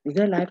 Is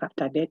there life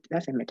after death?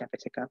 That's a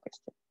metaphysical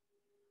question.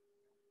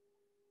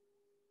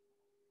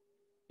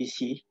 You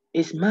see,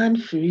 is man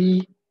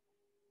free?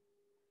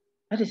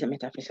 That is a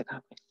metaphysical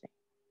question.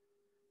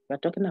 We're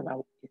talking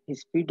about,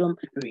 is freedom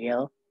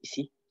real? You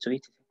see, so it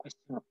is a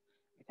question of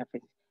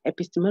metaphysics.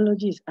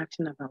 Epistemology is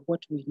asking about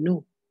what we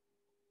know,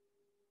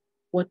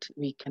 what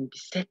we can be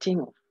certain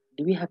of.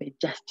 Do we have a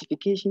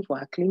justification for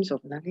our claims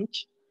of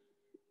knowledge?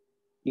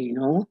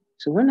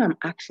 So when I'm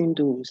asking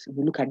those,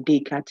 we look at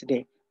Descartes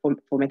there.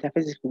 For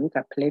metaphysics, we look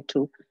at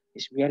Plato,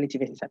 his reality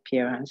versus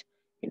appearance,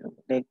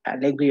 the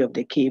allegory of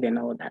the cave and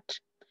all that.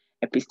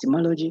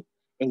 Epistemology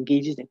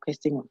engages the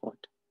question of what?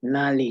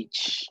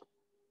 Knowledge.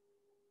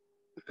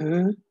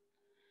 Then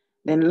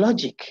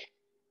logic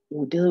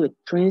will deal with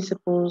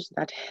principles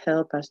that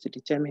help us to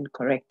determine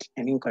correct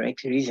and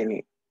incorrect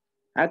reasoning.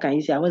 How can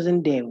you say I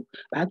wasn't there?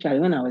 But actually,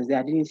 when I was there,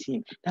 I didn't see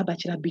him. That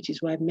bachelor beat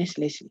his wife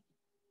mercilessly.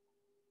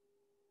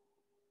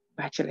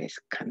 Bachelors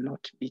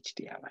cannot beat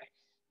their wives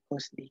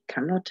because they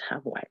cannot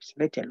have wives,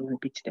 let alone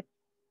beat them.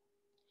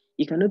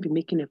 You cannot be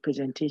making a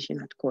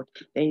presentation at court.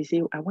 Then you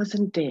say, I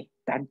wasn't there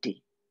that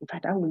day. In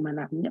fact, that woman,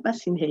 I've never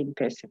seen her in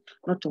person,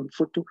 not on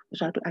photo.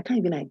 So I can't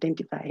even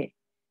identify her.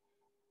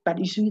 But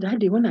you see, that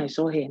day when I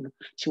saw her,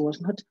 she was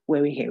not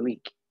wearing her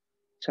wig.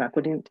 So I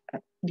couldn't.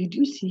 Did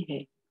you see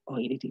her or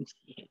you didn't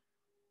see her?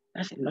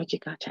 That's a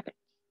logical challenge.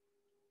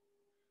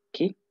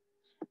 Okay?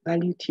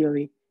 Value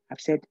theory, I've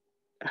said,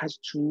 has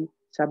two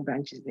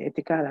sub-branches, the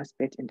ethical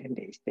aspect and then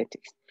the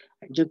aesthetics.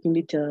 I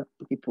jokingly tell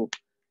people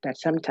that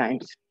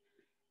sometimes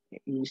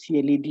you see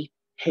a lady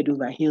head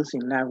over heels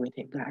in love with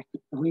a guy.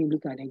 And when you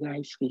look at the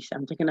guy's face,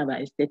 I'm talking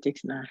about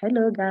aesthetics now.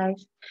 Hello,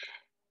 guys.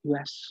 You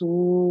are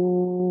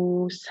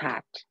so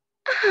sad.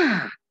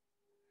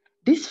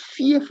 This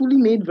fearfully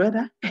made,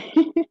 brother.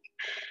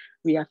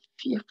 We are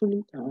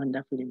fearfully and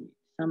wonderfully made.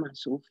 Some are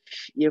so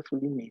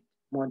fearfully made,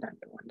 more than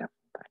the wonderful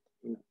part.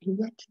 And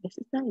yet the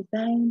sister is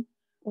dying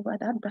over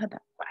that brother.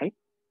 Why?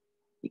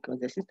 Because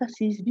the sister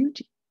sees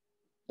beauty.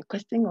 The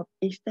question of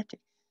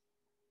aesthetics,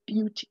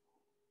 beauty.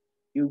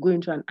 You go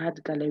into an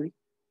art gallery,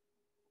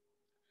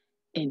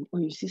 and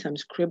when you see some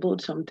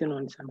scribbled something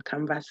on some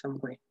canvas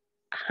somewhere,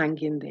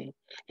 hanging there,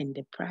 and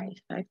the price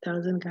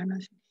 5,000 Ghana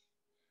cedis,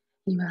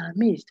 you are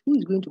amazed. Who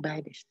is going to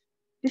buy this?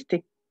 This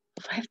thing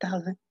for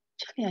 5,000.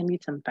 Actually, I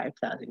need some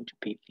 5,000 to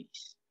pay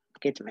fees.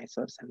 Get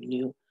myself some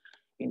new,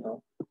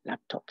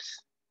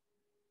 laptops.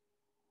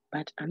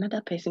 But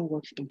another person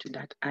walks into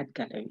that art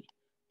gallery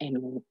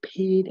and will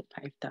pay the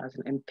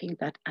 5,000 and pay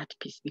that art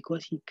piece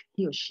because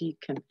he or she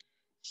can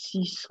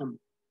see some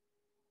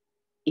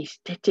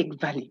aesthetic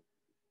value.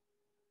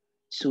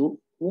 So,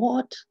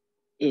 what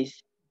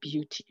is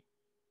beauty?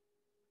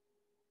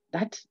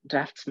 That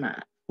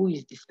draftsman who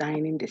is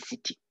designing the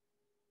city,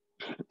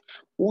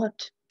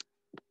 what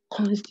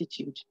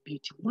constitutes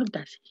beauty? What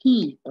does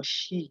he or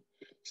she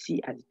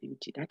see as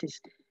beauty? That is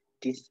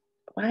this.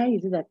 Why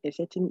is it that a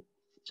certain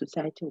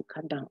society will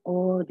cut down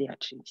all their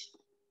trees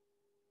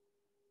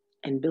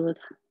and build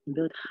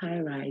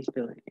high-rise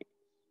buildings?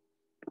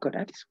 Because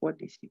that is what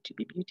they see to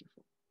be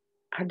beautiful.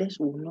 Others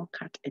will not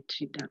cut a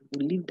tree down,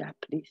 will leave that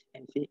place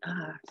and say,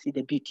 see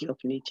the beauty of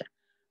nature.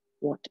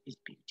 What is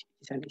beauty?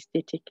 It's an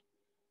aesthetic,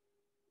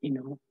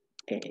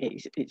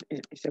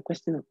 it's a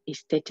question of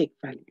aesthetic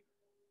value.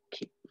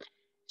 Okay.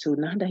 So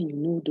now that you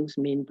know those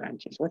main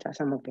branches, what are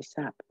some of the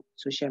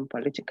social and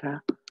political?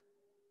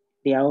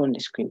 They are all on the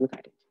screen. Look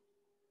at it.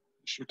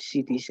 You should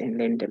see this and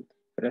learn them.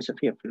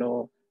 Philosophy of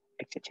law,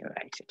 etc.,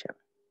 etc.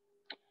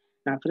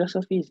 Now,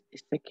 philosophy is a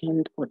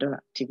second order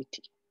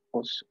activity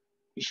also.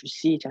 You should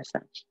see it as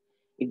such.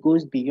 It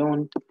goes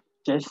beyond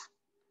just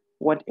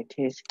what it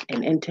is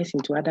and enters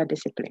into other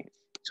disciplines.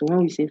 So when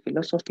we say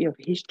philosophy of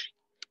history,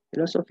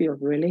 philosophy of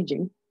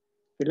religion,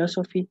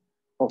 philosophy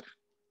of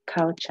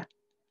culture,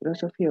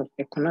 philosophy of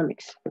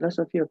economics,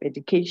 philosophy of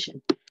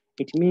education,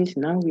 it means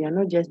now we are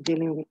not just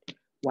dealing with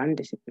one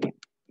discipline.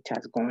 It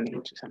has gone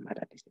into some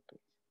other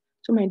disciplines.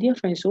 So my dear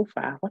friends, so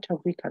far, what have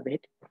we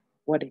covered?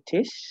 What it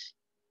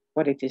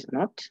is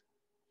not,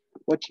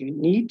 what you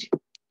need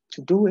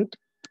to do it,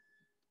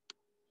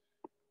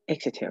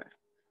 etc.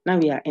 Now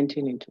we are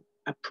entering into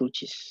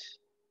approaches,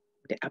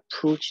 the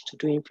approach to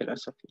doing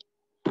philosophy.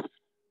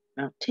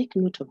 Now take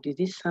note of this.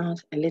 This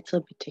sounds a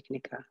little bit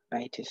technical,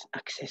 but it is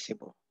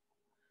accessible.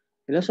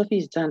 Philosophy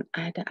is done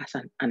either as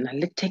an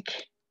analytic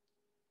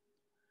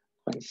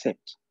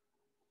concept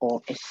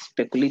or a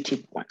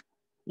speculative one.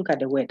 Look at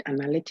the word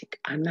analytic,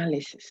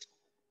 analysis.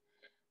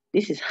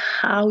 This is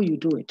how you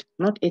do it,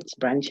 not its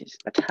branches,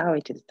 but how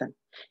it is done.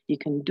 You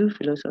can do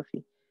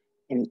philosophy,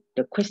 and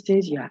the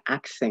questions you are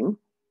asking,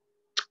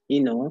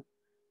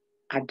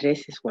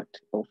 addresses what,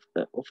 or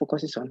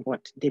focuses on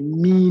what? The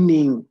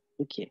meaning,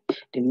 okay,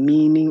 the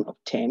meaning of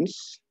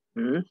terms,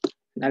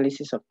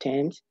 analysis of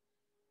terms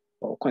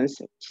or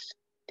concepts,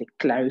 the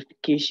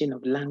clarification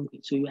of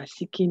language. So you are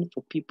seeking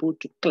for people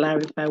to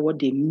clarify what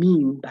they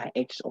mean by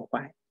X or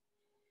Y.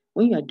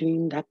 When you are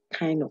doing that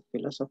kind of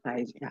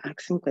philosophizing, you're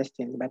asking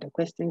questions, but the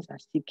questions are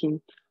seeking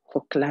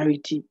for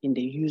clarity in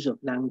the use of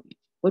language.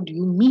 What do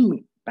you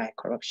mean by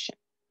corruption?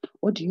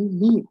 What do you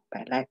mean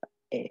by life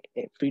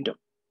freedom?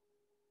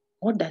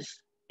 What does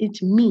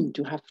it mean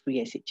to have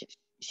free SHS?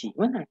 You see,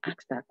 when I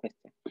ask that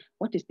question,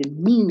 what is the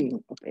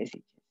meaning of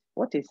SHS?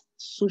 What is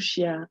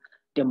Social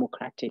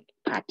Democratic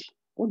Party?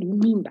 What do you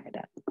mean by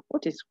that?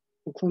 What is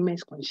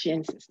Nkrumah's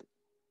consciences?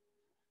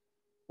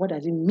 What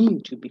does it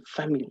mean to be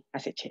family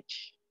as a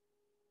church?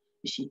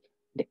 You see,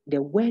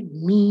 the word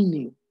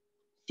meaning,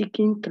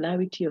 seeking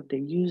clarity of the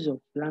use of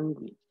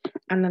language,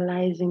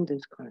 analyzing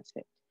those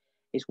concepts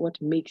is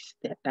what makes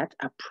that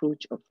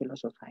approach of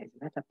philosophizing,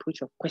 that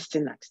approach of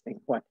question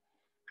asking, what?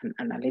 An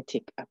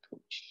analytic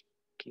approach.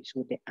 Okay,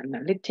 so the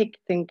analytic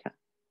thinker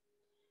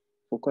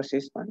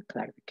focuses on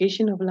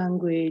clarification of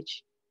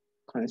language,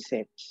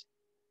 concepts,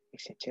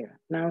 etc.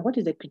 Now, what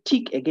is the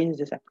critique against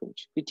this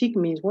approach? Critique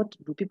means what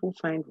do people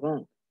find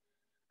wrong?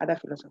 Other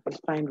philosophers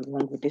find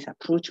wrong with this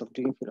approach of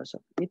doing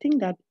philosophy. They think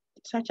that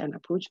such an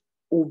approach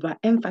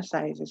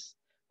overemphasizes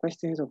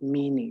questions of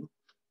meaning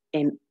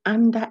and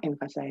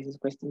underemphasizes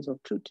questions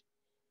of truth.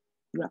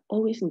 You are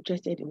always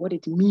interested in what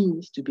it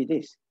means to be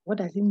this. What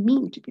does it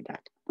mean to be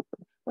that?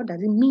 What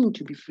does it mean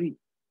to be free?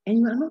 And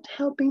you are not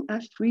helping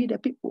us free the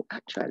people,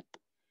 actually.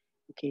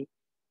 Okay.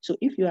 So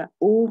if you are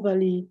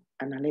overly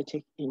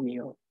analytic in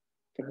your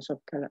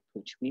philosophical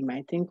approach, we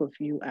might think of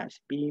you as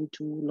being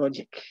too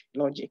logic.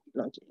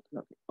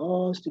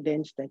 All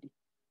students study.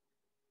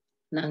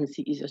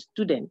 Nancy is a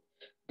student,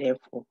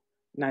 therefore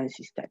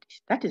Nancy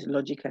studies. That is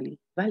logically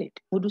valid.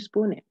 Modus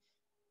ponens.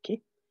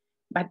 Okay.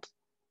 But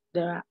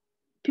there are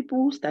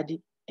people who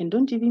study and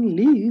don't even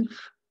live.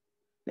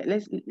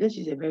 Let's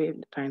use a very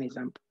fine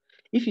example.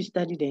 If you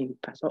study, then you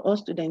pass. Or all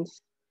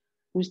students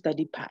who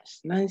study pass.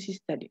 Nancy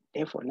studied,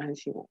 therefore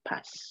Nancy will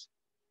pass.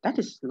 That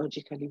is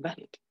logically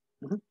valid.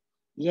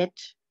 Yet,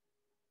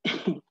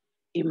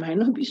 it might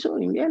not be so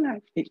in real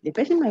life. The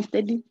person might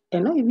study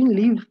and not even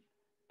live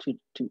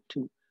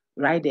to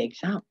write the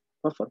exam,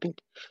 God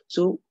forbid.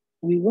 So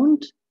we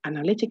want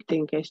analytic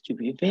thinkers to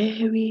be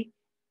very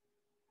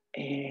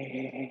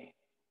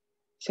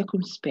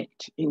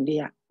circumspect in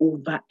their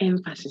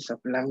overemphasis of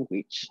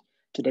language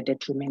to the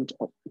detriment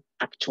of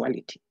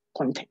actuality,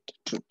 content,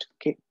 truth.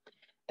 Okay.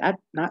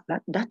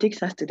 That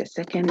takes us to the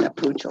second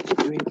approach of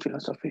doing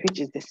philosophy, which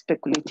is the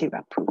speculative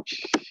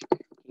approach.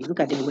 You look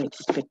at the word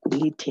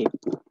speculative.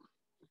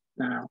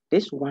 Now,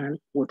 this one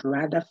would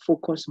rather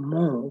focus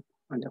more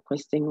on the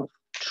question of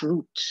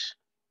truth.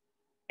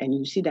 And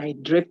you see that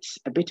it drifts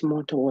a bit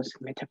more towards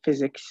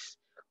metaphysics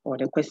or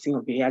the question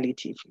of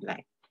reality, if you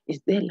like. Is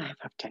there life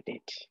after death?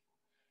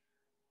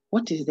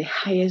 What is the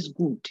highest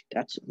good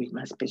that we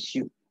must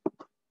pursue?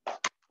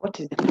 What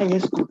is the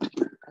highest good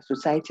that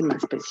society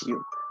must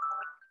pursue?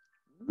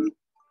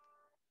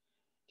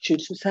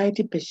 Should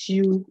society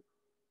pursue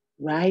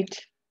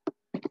right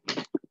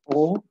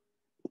or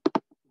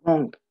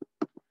wrong?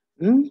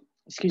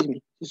 Excuse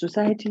me. Should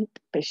society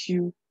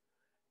pursue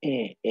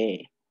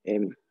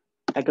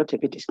I got a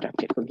bit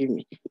distracted, forgive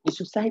me.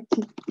 Should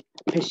society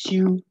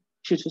pursue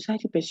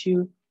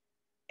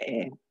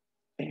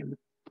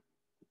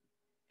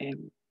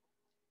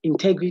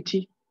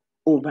integrity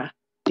over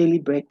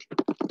deliberate?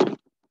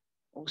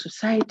 Or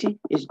society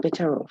is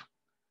better off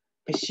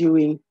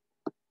pursuing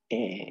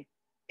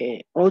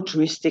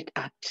altruistic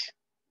act?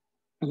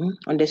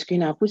 On the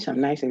screen, I'll put some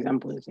nice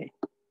examples there.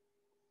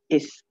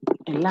 Is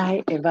a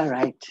lie ever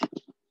right?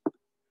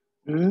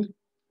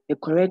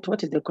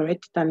 What is the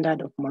correct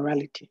standard of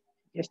morality?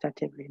 Just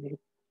started reading.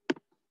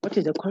 What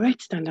is the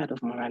correct standard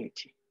of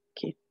morality?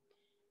 Okay,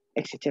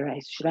 etc.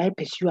 Should I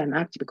pursue an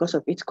act because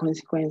of its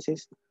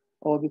consequences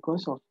or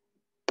because of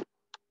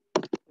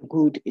the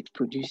good it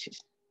produces?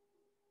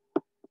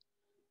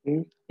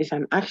 Is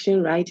an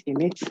action right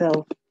in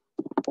itself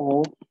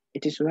or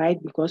it is right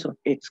because of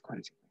its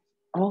consequences?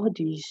 All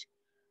these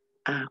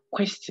are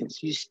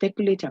questions. You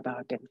speculate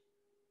about them.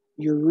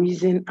 You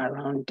reason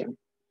around them.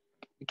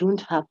 You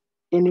don't have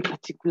any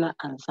particular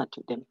answer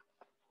to them.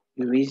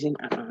 You reason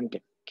around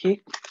them.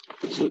 Okay?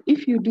 So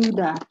if you do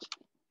that,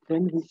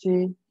 then we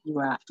say you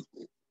are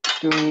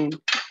doing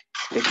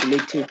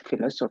speculative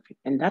philosophy.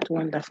 And that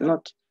one does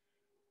not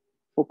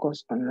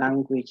focus on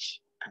language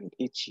and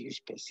its use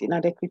per se.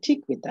 Now, the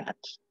critique with that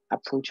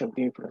approach of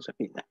doing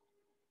philosophy is that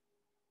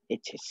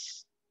it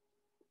is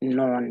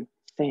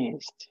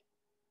non-sensed.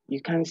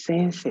 You can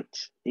sense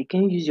it. You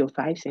can use your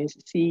five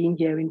senses, seeing,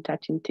 hearing,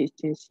 touching,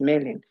 tasting,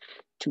 smelling,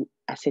 to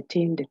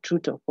ascertain the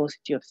truth or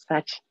falsity of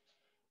such,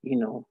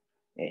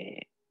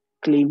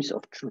 claims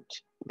of truth.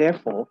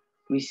 Therefore,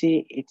 we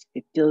say it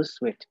deals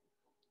with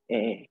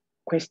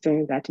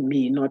questions that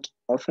may not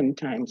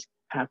oftentimes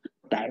have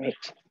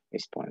direct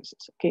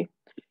responses. Okay,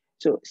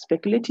 so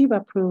speculative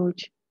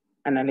approach,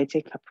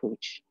 analytic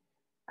approach.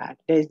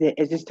 There's the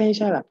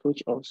existential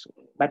approach also,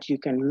 but you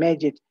can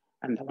merge it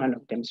under one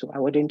of them. So I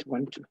wouldn't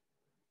want to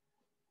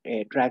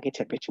drag it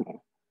a bit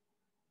more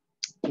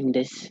in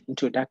this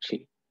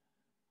introductory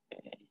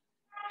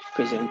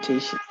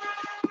presentation.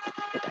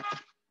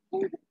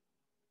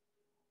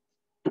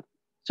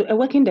 So a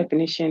working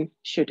definition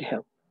should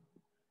help.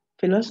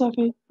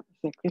 Philosophy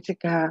is a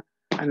critical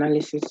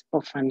analysis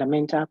of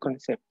fundamental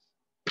concepts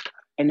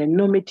and a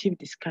normative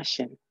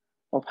discussion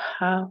of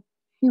how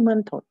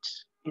human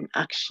thought and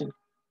action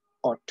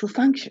ought to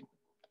function,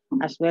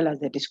 as well as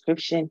the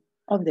description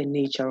of the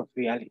nature of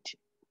reality.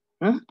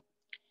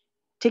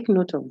 Take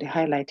note of the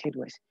highlighted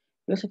words.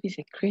 Philosophy is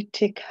a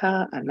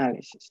critical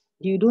analysis.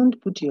 You don't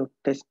put your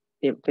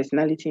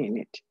personality in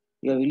it,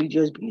 your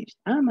religious beliefs.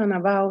 I'm an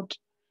avowed,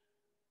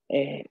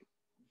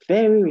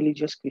 very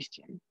religious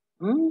Christian.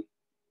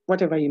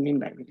 Whatever you mean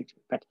by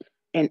religion, but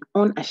an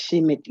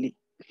unashamedly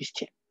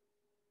Christian.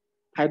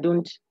 I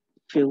don't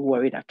feel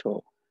worried at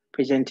all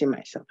presenting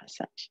myself as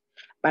such.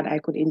 But I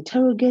could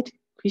interrogate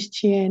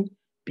Christian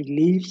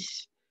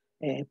beliefs,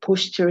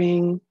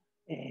 posturing,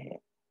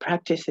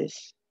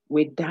 practices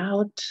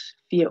without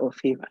fear or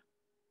favor,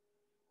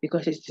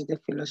 because it is the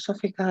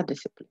philosophical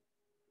discipline.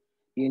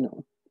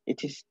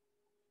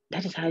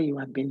 That is how you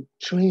have been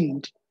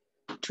trained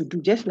to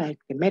do, just like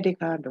the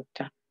medical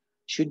doctor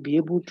should be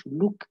able to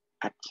look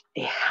at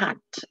a heart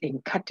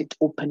and cut it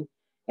open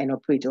and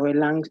operate, or a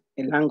lung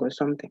or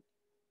something,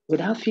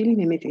 without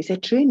feeling anything. It's a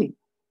training.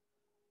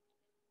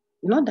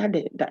 Not that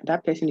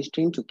that person is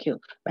trained to kill,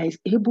 but is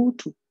able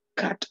to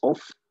cut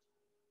off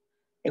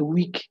a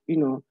weak,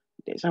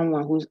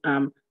 someone whose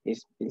arm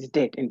is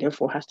dead and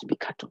therefore has to be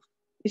cut off.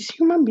 It's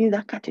human beings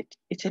that cut it.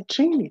 It's a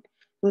training.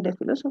 So the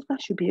philosopher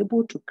should be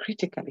able to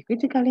critically.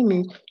 Critically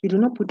means you do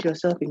not put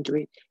yourself into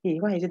it. Hey,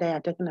 why is it that you're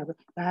talking about?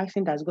 You're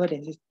asking, does God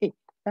exist? Hey,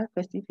 that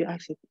person, if you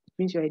ask it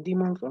means you're a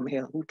demon from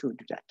hell. Who told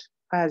you that?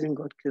 Why hasn't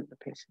God killed the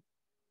person?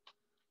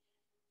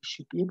 You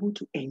should be able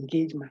to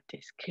engage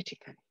matters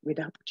critically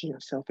without putting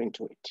yourself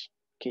into it.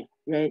 Okay,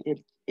 you're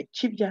a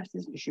Chief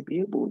Justice. You should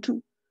be able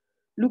to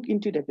look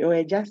into the, or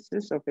a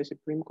justice of a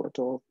Supreme Court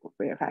or of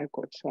a High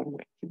Court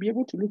somewhere, to be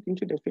able to look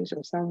into the face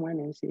of someone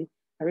and say,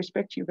 I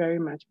respect you very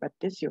much, but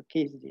this your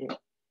case there,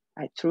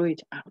 I throw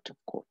it out of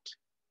court.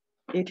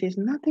 It is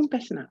nothing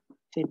personal.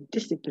 It's a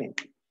discipline.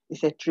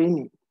 It's a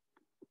training.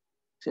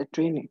 It's a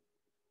training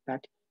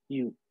that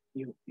you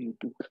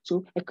do.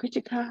 So a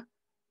critical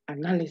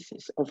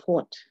analysis of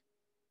what?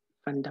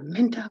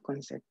 Fundamental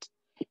concept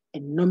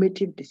and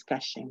normative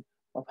discussion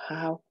of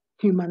how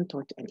human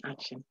thought and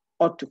action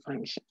ought to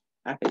function.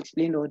 I've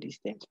explained all these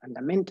things: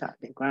 fundamental,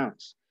 the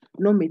grounds;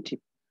 normative,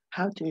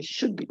 how things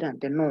should be done,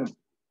 the norm;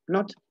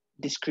 not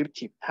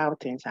descriptive, how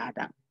things are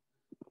done.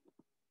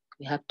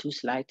 We have 2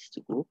 slides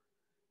to go.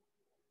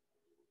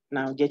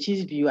 Now,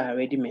 Jechi's view I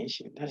already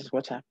mentioned. That is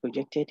what I've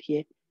projected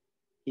here.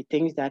 He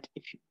thinks that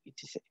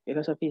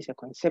philosophy is a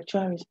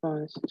conceptual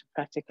response to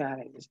practical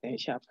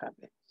existential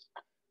problems.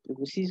 We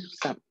will see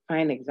some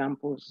fine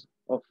examples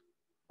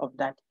of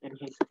that in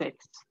his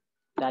text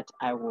that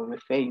I will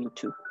refer you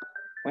to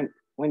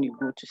when you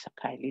go to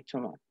Sakai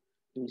later on.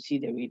 You will see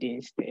the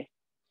readings there.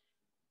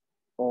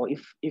 Or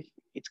if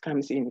it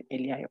comes in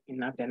earlier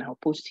enough, then I'll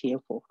post here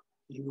for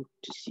you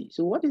to see.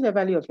 So what is the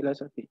value of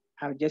philosophy?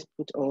 I'll just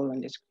put all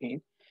on the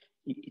screen.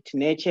 It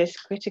nurtures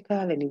critical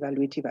and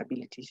evaluative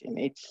abilities in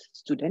its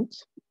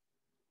students.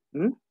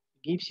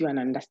 Gives you an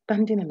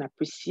understanding and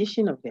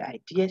appreciation of the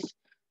ideas,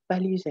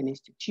 values, and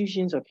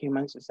institutions of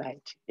human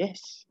society.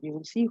 Yes, you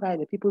will see why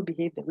the people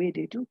behave the way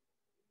they do.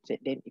 So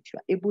then if you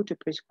are able to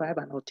prescribe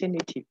an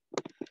alternative,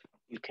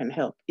 you can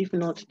help. If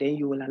not, then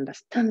you will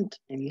understand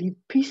and live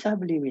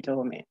peaceably with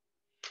all men.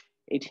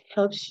 It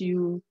helps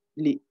you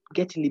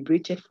get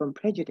liberated from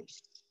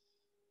prejudice.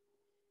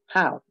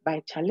 How?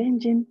 By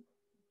challenging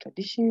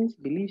traditions,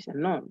 beliefs,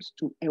 and norms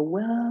to a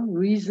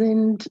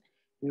well-reasoned,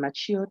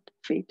 matured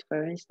faith.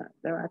 For instance,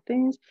 there are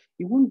things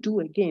you won't do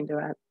again.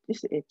 There are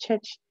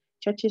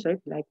churches or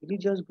like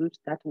religious groups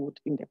that would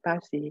in the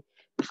past say,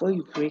 before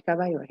you pray,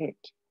 cover your head.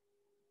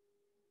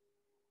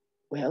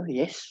 Well,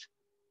 yes,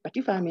 but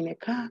if I'm in a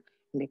car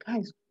and the car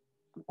is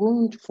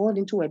going to fall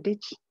into a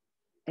ditch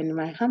and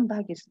my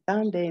handbag is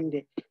down there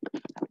and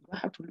I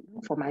have to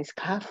look for my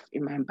scarf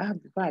in my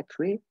bag before I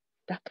pray,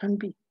 that can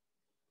be.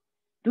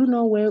 Do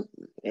not wear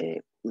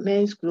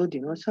men's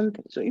clothing or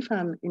something. So if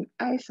I'm in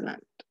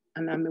Iceland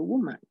and I'm a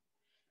woman,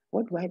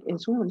 what do I,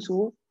 and so on.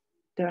 So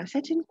there are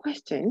certain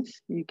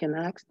questions you can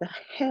ask that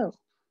help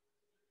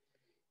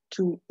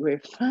to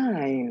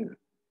refine,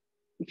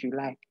 if you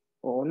like,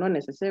 or not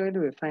necessarily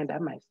refine,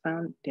 that might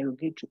sound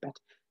derogatory, but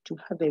to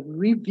have a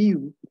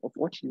review of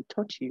what you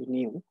thought you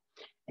knew.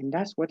 And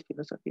that's what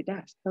philosophy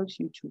does, helps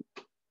you to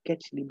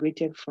get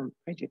liberated from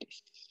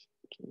prejudice.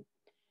 Okay.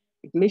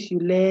 It makes you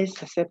less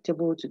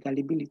susceptible to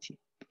gullibility.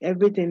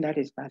 Everything that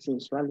is passing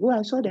is wrong. Oh,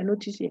 I saw the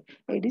notice here.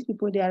 Hey, these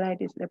people, they are like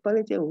this. The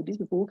politics, oh, these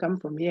people who come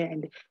from here.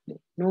 And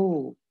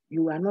no,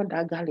 you are not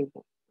that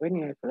gullible. When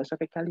you're a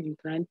philosophically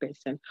inclined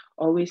person,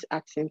 always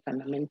asking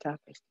fundamental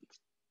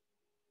questions.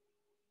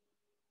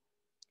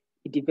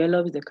 It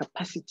develops the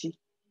capacity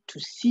to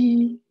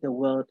see the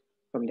world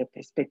from the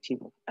perspective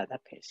of other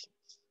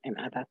persons and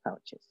other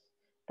cultures.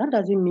 That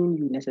doesn't mean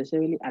you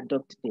necessarily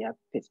adopt their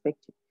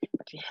perspective,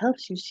 but it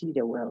helps you see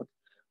the world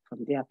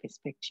from their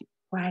perspective,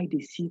 why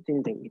they see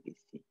things the way they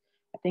see.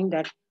 I think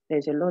that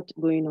there's a lot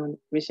going on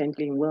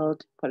recently in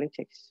world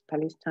politics,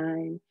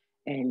 Palestine,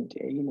 and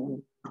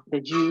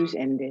the Jews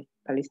and the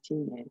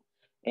Palestinians.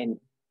 And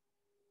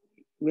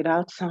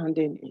without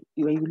sounding,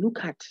 when you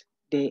look at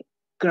the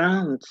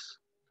grounds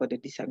for the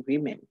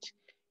disagreement,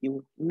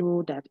 you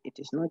know that it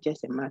is not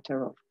just a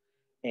matter of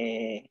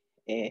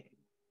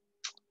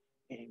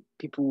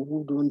people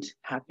who don't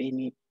have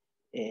any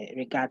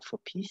regard for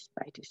peace,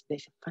 but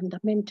there's a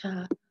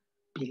fundamental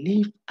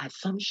belief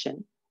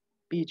assumption,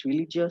 be it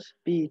religious,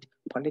 be it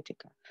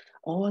political,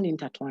 all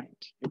intertwined.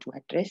 And to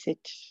address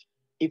it,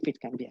 if it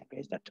can be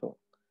addressed at all,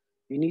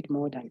 you need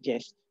more than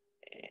just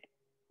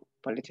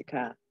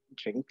political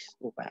drinks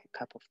over a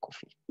cup of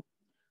coffee.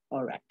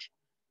 All right.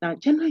 Now,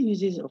 general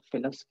uses of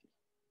philosophy.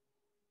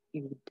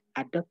 You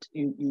adopt,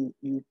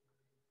 you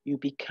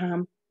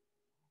become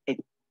a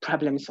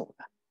problem solver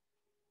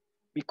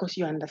because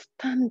you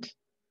understand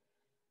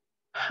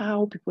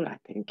how people are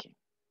thinking,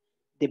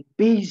 the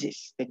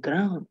basis, the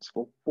grounds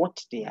for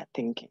what they are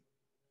thinking,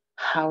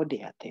 how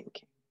they are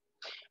thinking.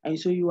 And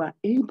so you are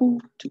able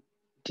to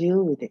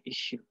deal with the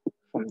issue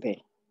from there.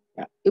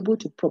 You are able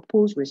to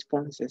propose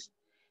responses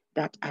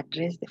that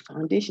address the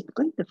foundation.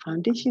 Because if the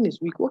foundation is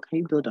weak, what can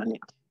you build on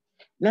it?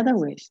 In other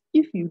words,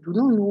 if you do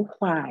not know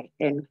why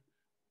and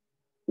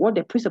what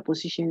the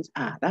presuppositions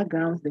are, that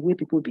grounds the way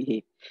people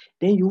behave,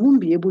 then you won't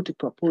be able to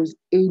propose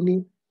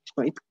any.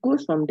 It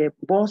goes from the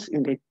boss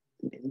in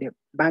the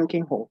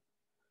banking hall,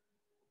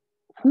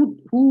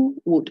 who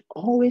would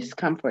always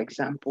come, for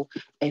example,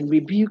 and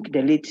rebuke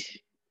the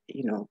late,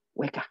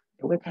 worker.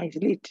 The worker is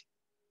late.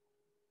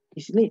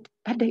 He's late.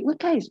 But the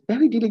worker is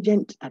very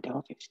diligent at the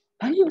office.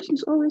 But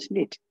he's always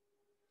late.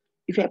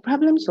 If you're a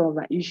problem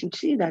solver, you should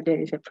see that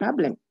there is a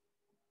problem.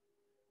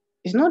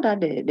 It's not that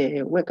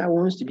the worker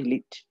wants to be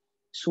late.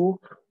 So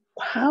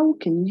how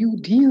can you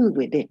deal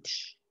with it?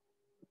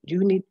 Do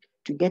you need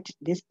to get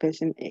this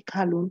person a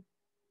car loan?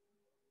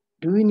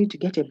 Do we need to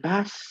get a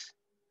bus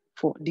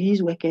for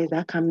these workers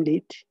that come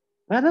late?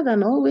 Rather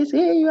than always,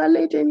 hey, you are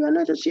late and you are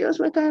not a serious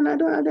worker and I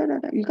don't have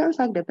that. You can't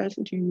sack the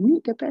person till you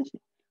meet the person.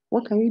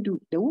 What can you do?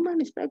 The woman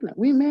is pregnant.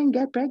 Women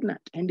get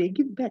pregnant and they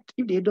give birth.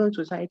 If they don't,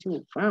 society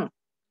will frown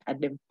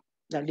at them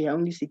that they are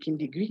only seeking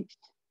degrees.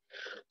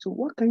 So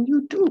what can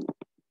you do?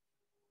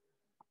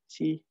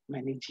 See,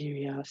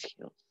 managerial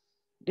skills.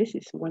 This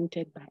is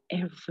wanted by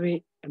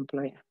every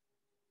employer.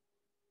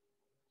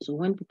 So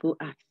when people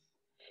ask,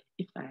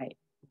 if I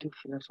do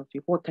philosophy,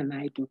 what can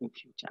I do in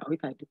future? Or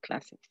if I do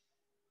classics,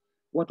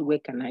 what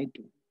work can I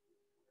do?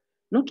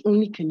 Not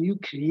only can you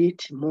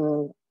create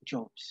more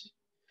jobs,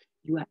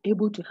 you are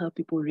able to help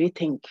people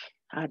rethink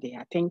how they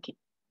are thinking.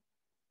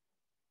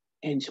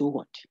 And so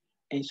what?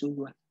 And so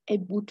you are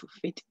able to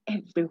fit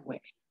everywhere,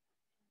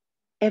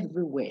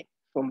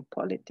 from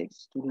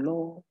politics to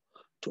law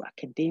to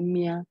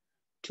academia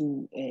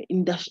to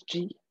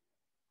industry.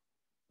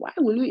 Why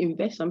will you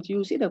invest something?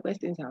 You see the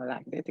questions are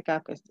like the ethical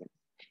questions.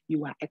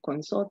 You are a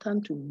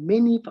consultant to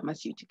many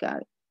pharmaceutical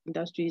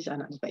industries,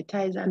 and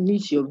advertiser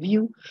needs your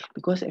view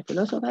because a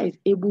philosopher is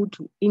able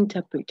to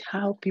interpret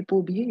how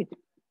people behave,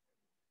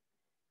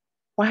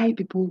 why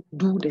people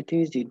do the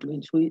things they do,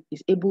 and so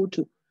is able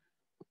to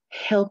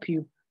help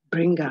you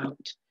bring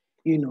out,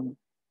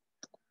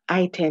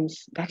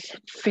 items that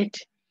fit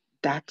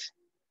that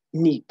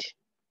need.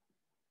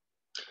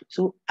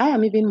 So I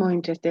am even more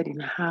interested in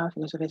how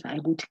philosophers are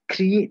able to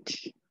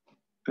create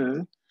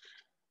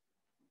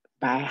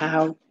by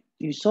how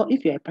you saw,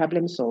 if you're a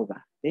problem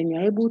solver, then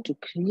you're able to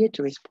create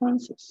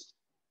responses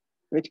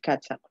which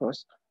cuts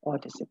across all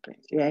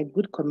disciplines. You're a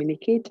good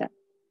communicator.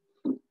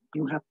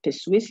 You have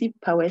persuasive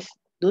powers.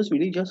 Those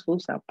religious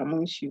folks are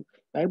amongst you.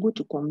 You're able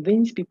to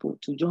convince people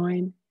to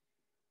join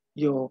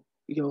your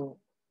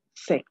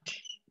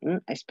sect.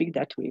 I speak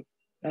that way.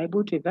 You're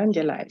able to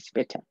evangelize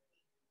better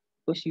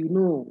because you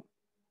know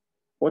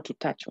what to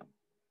touch on,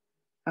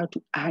 how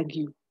to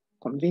argue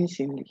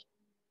convincingly,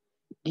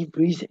 give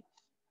reasons,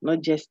 not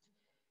just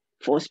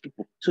force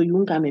people. So you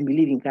won't come and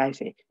believe in Christ,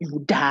 say, you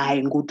will die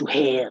and go to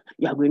hell.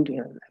 You are going to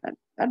hell.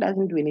 That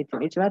doesn't do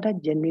anything. It's rather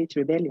generates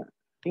rebellion.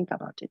 Think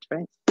about it,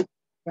 friends. You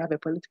have a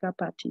political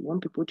party, you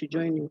want people to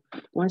join you.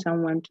 You want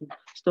someone to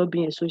stop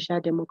being a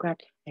social democrat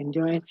and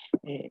join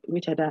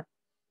which other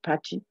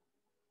party?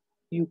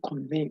 You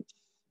convince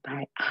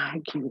by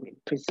arguing,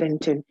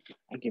 presenting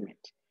argument,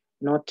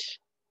 not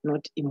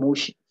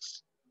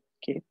emotions.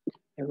 Okay,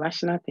 a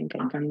rational thinker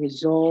can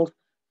resolve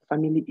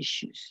family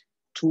issues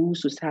to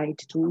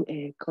society, to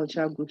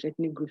cultural groups,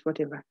 ethnic groups,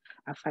 whatever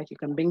are fight. You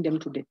can bring them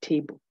to the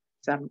table.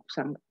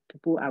 Some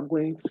people are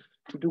going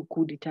to do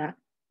coup d'etat.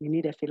 You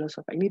need a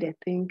philosopher. You need a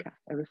thinker,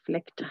 a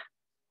reflector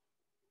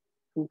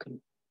who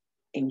can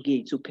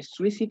engage. So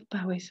persuasive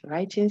powers,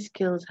 writing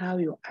skills, how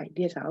your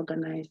ideas are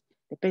organized.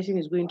 The person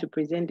is going to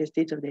present the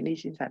State of the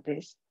Nation's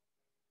address.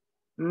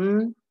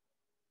 The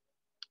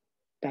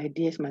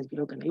ideas must be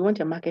organized. You want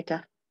a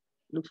marketer?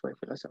 Look for a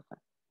philosopher.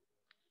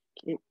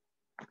 Okay.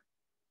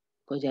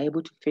 Because you're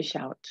able to fish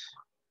out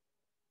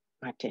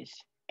matters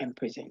and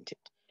present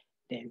it.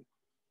 Then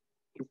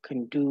you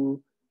can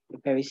do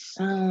very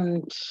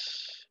sound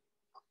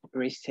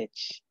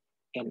research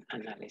and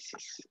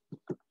analysis.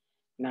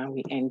 Now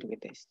we end with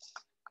this.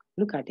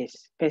 Look at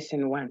this,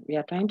 person one. We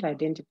are trying to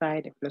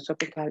identify the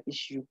philosophical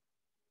issue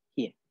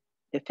here.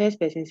 The first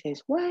person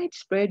says,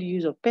 widespread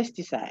use of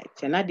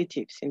pesticides and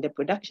additives in the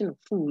production of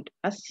food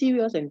has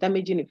serious and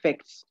damaging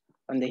effects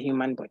on the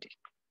human body.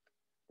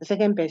 The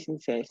second person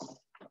says,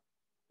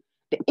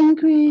 the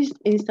increased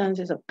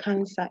instances of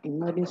cancer in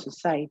modern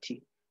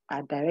society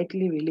are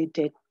directly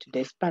related to the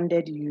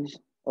expanded use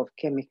of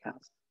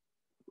chemicals.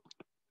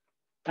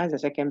 That's the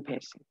second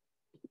person.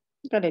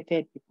 Look at the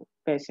third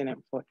person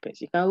and fourth person.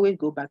 You can always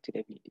go back to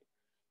the video.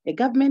 The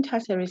government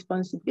has a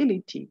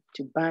responsibility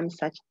to ban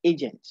such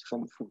agents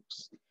from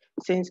foods,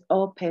 since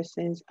all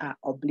persons are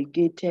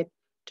obligated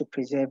to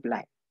preserve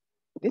life.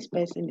 This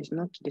person is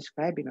not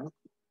describing. Look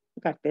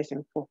at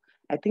person 4.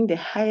 I think the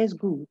highest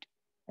good,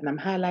 and I'm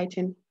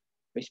highlighting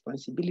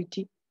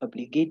responsibility,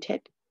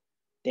 obligated.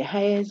 The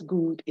highest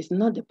good is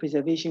not the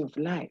preservation of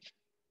life.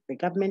 The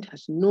government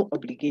has no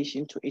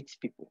obligation to its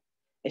people,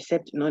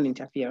 except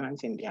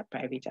non-interference in their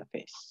private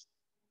affairs.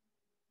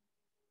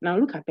 Now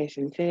look at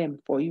person 3 and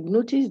 4. You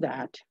notice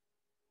that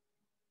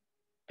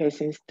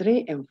persons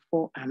 3 and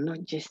 4 are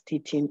not just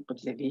stating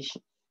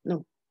observation.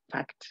 No,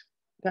 fact.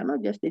 They are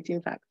not just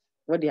stating facts,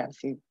 what they have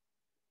seen.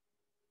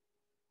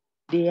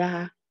 They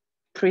are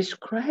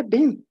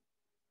prescribing,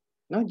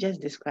 not just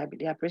describing.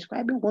 They are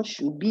prescribing what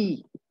should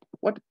be,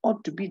 what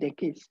ought to be the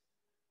case,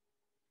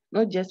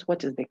 not just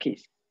what is the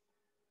case.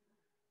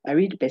 I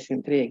read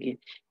person 3 again.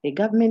 The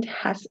government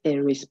has a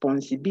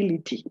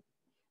responsibility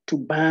to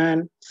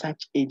ban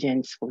such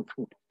agents from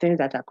food, things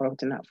that are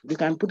corrupting our food. You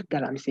can put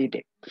galamsey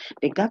there.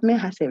 The government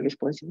has a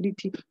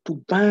responsibility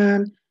to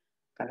ban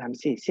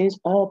galamsey, since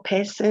all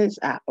persons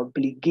are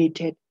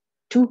obligated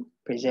to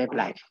preserve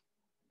life.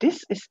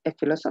 This is a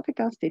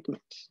philosophical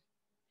statement.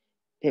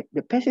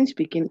 The person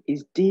speaking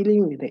is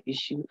dealing with the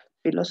issue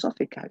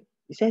philosophically.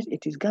 He says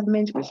it is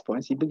government's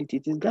responsibility.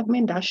 It is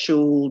government that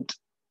should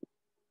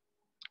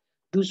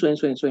do so and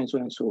so and so and so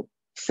and so.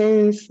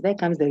 Since there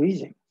comes the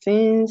reason.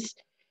 Since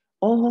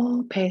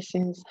all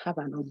persons have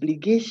an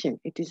obligation,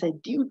 it is a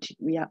duty.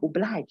 We are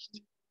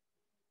obliged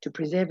to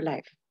preserve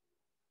life.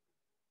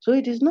 So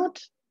it is not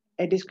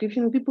a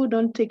description. People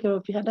don't take care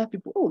of other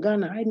people. Oh,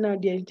 Ghana, right now,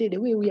 the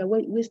way we are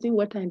wasting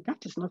water, and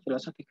that is not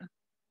philosophical.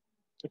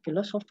 The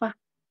philosopher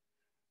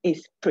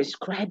is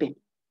prescribing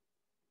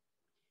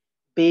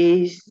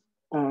based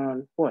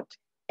on what?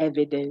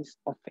 Evidence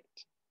of it.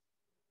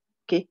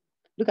 Okay,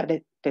 look at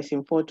the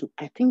person 4.2.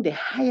 I think the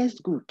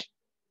highest good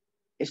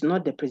is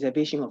not the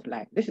preservation of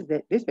life. This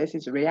person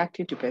is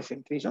reacting to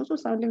person 3. It's also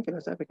sounding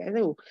philosophical. I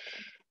say, oh,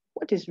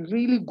 what is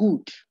really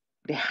good?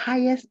 The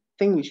highest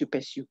thing we should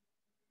pursue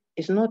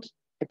is not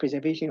the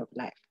preservation of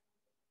life.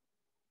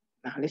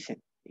 Now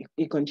listen,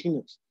 it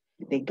continues.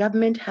 The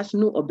government has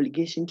no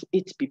obligation to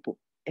its people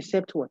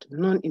except what?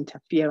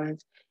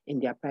 Non-interference in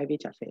their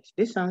private affairs.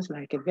 This sounds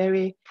like a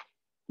very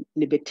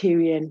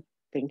libertarian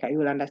thinker. You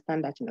will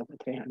understand that in over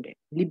 300.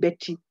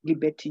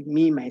 Liberty,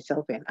 me,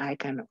 myself, and I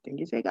kind of thing.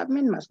 It's a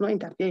government must not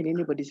interfere in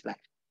anybody's life.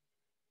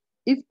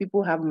 If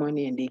people have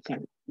money and they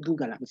can do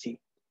galamsey,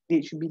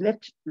 they should be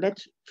let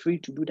free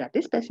to do that.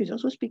 This person is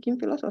also speaking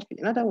philosophy.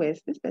 In other words,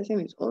 this person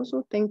is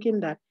also thinking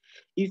that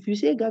if you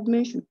say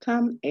government should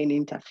come and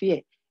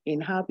interfere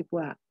in how people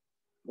are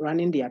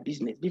running their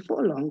business,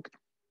 before long,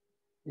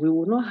 we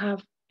will not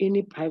have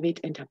any private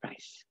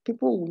enterprise.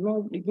 People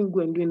will not even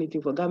go and do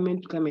anything for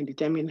government to come and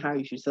determine how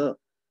you should sell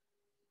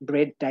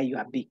bread that you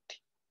have baked.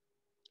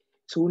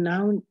 So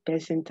now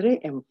person 3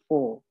 and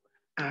 4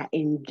 are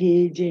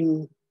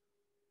engaging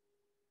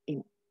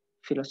in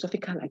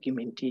philosophical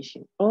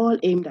argumentation, all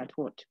aimed at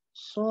what?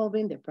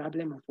 Solving the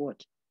problem of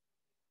what?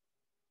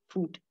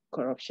 Food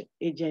corruption,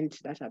 agents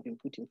that have been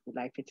put in food,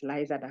 like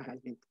fertilizer that has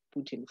been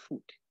put in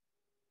food.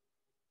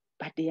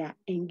 But they are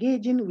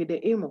engaging with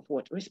the aim of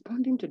what?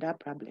 Responding to that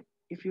problem.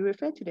 If you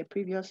refer to the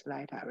previous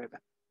slide,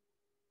 however,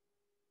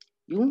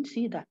 you won't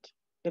see that.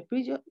 The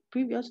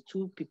previous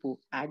 2 people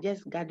are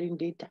just gathering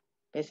data.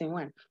 Person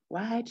 1,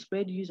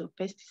 widespread use of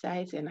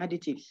pesticides and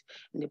additives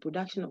in the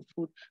production of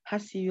food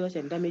has serious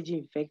and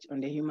damaging effects on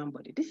the human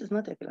body. This is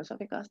not a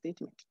philosophical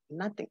statement.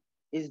 Nothing.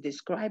 It's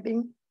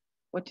describing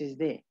what is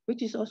there,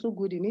 which is also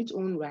good in its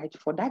own right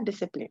for that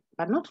discipline,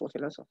 but not for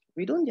philosophy.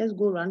 We don't just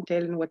go around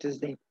telling what is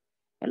there.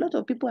 A lot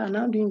of people are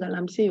now doing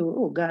galamsey,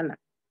 oh, Ghana.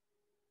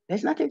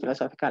 There's nothing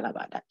philosophical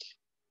about that.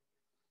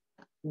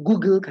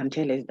 Google can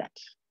tell us that.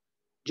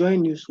 Joy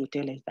News will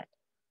tell us that.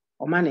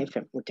 Oman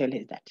FM will tell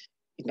us that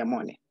in the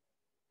morning.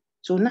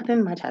 So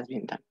nothing much has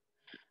been done.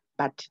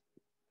 But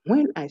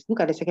when I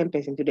look at the second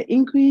person, to the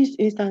increased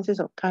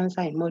instances of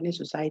cancer in modern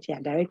society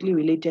are directly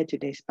related to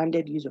the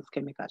expanded use of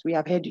chemicals. We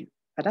have heard you,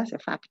 but that's a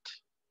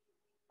fact.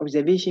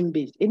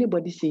 Observation-based.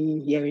 Anybody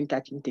seeing, hearing,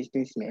 touching,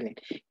 tasting, smelling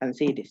can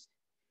say this.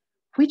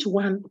 Which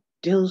one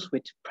deals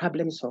with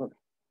problem solving?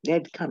 There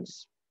it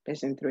comes.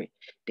 Person 3.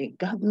 The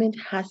government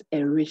has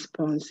a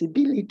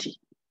responsibility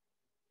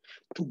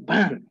to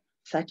ban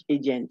such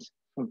agents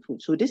from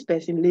food. So this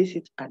person lays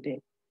it at the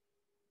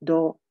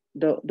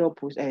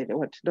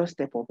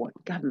doorstep of what?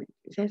 Government.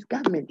 It says,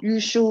 government, you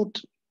should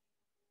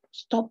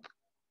stop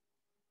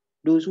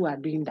those who are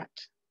doing that.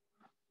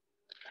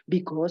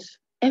 Because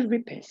every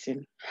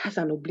person has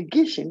an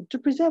obligation to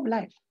preserve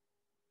life.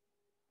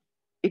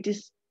 It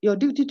is your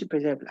duty to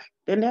preserve life.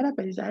 Then the other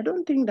person says, I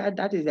don't think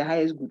that is the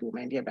highest good,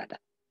 my dear brother.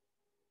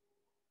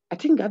 I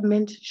think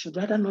government should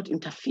rather not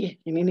interfere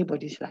in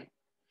anybody's life.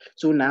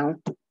 So now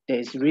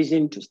there's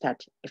reason to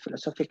start a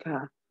philosophical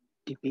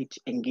debate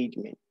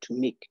engagement to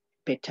make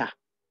better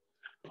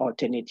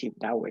alternative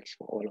that works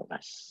for all of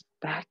us.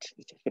 That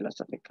is a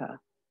philosophical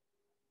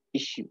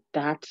issue.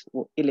 That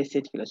will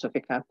elicit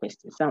philosophical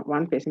questions.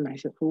 One person might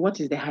say, well,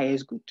 what is the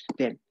highest good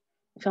then?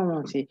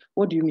 Someone will say,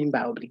 what do you mean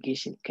by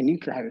obligation? Can you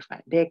clarify?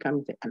 There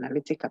comes the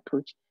analytic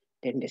approach,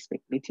 then the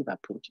speculative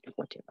approach, and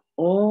whatever.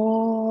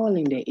 All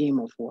in the aim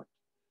of what?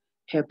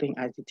 Helping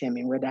us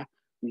determine whether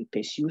we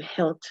pursue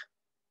health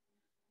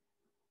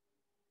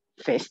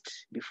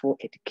first before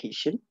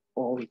education,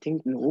 or we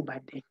think no,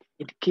 but the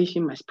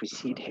education must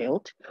precede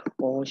health,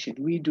 or should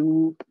we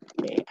do,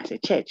 as a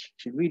church,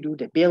 should we do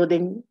the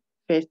building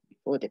first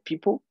before the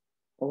people,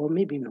 or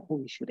maybe no,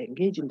 we should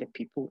engage in the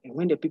people, and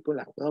when the people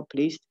are well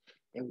placed,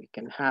 then we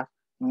can have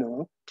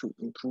more to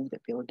improve the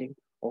building,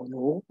 or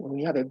no, when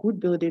we have a good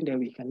building, then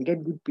we can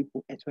get good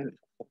people as well.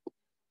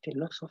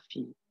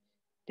 Philosophy,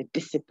 the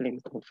discipline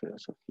called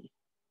philosophy,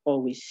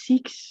 always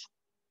seeks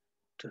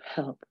to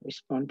help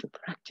respond to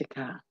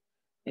practical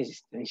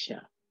existential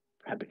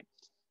problems,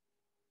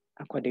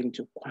 according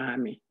to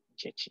Kwame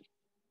Chechi.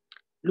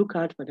 Look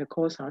out for the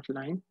course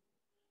outline,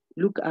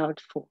 look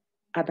out for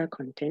other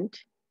content,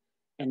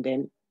 and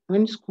then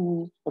when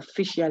school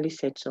officially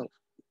sets off,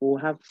 we'll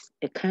have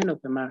a kind of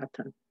a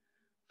marathon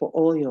for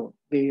all your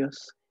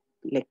various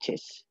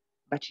lectures,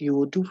 but you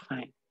will do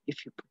fine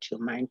if you put your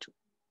mind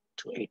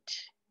to it.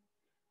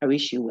 I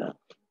wish you well.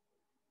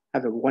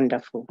 Have a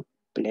wonderful,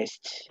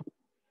 blessed,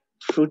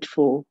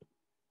 fruitful,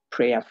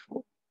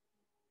 prayerful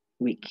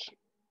week.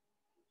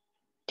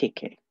 Take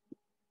care.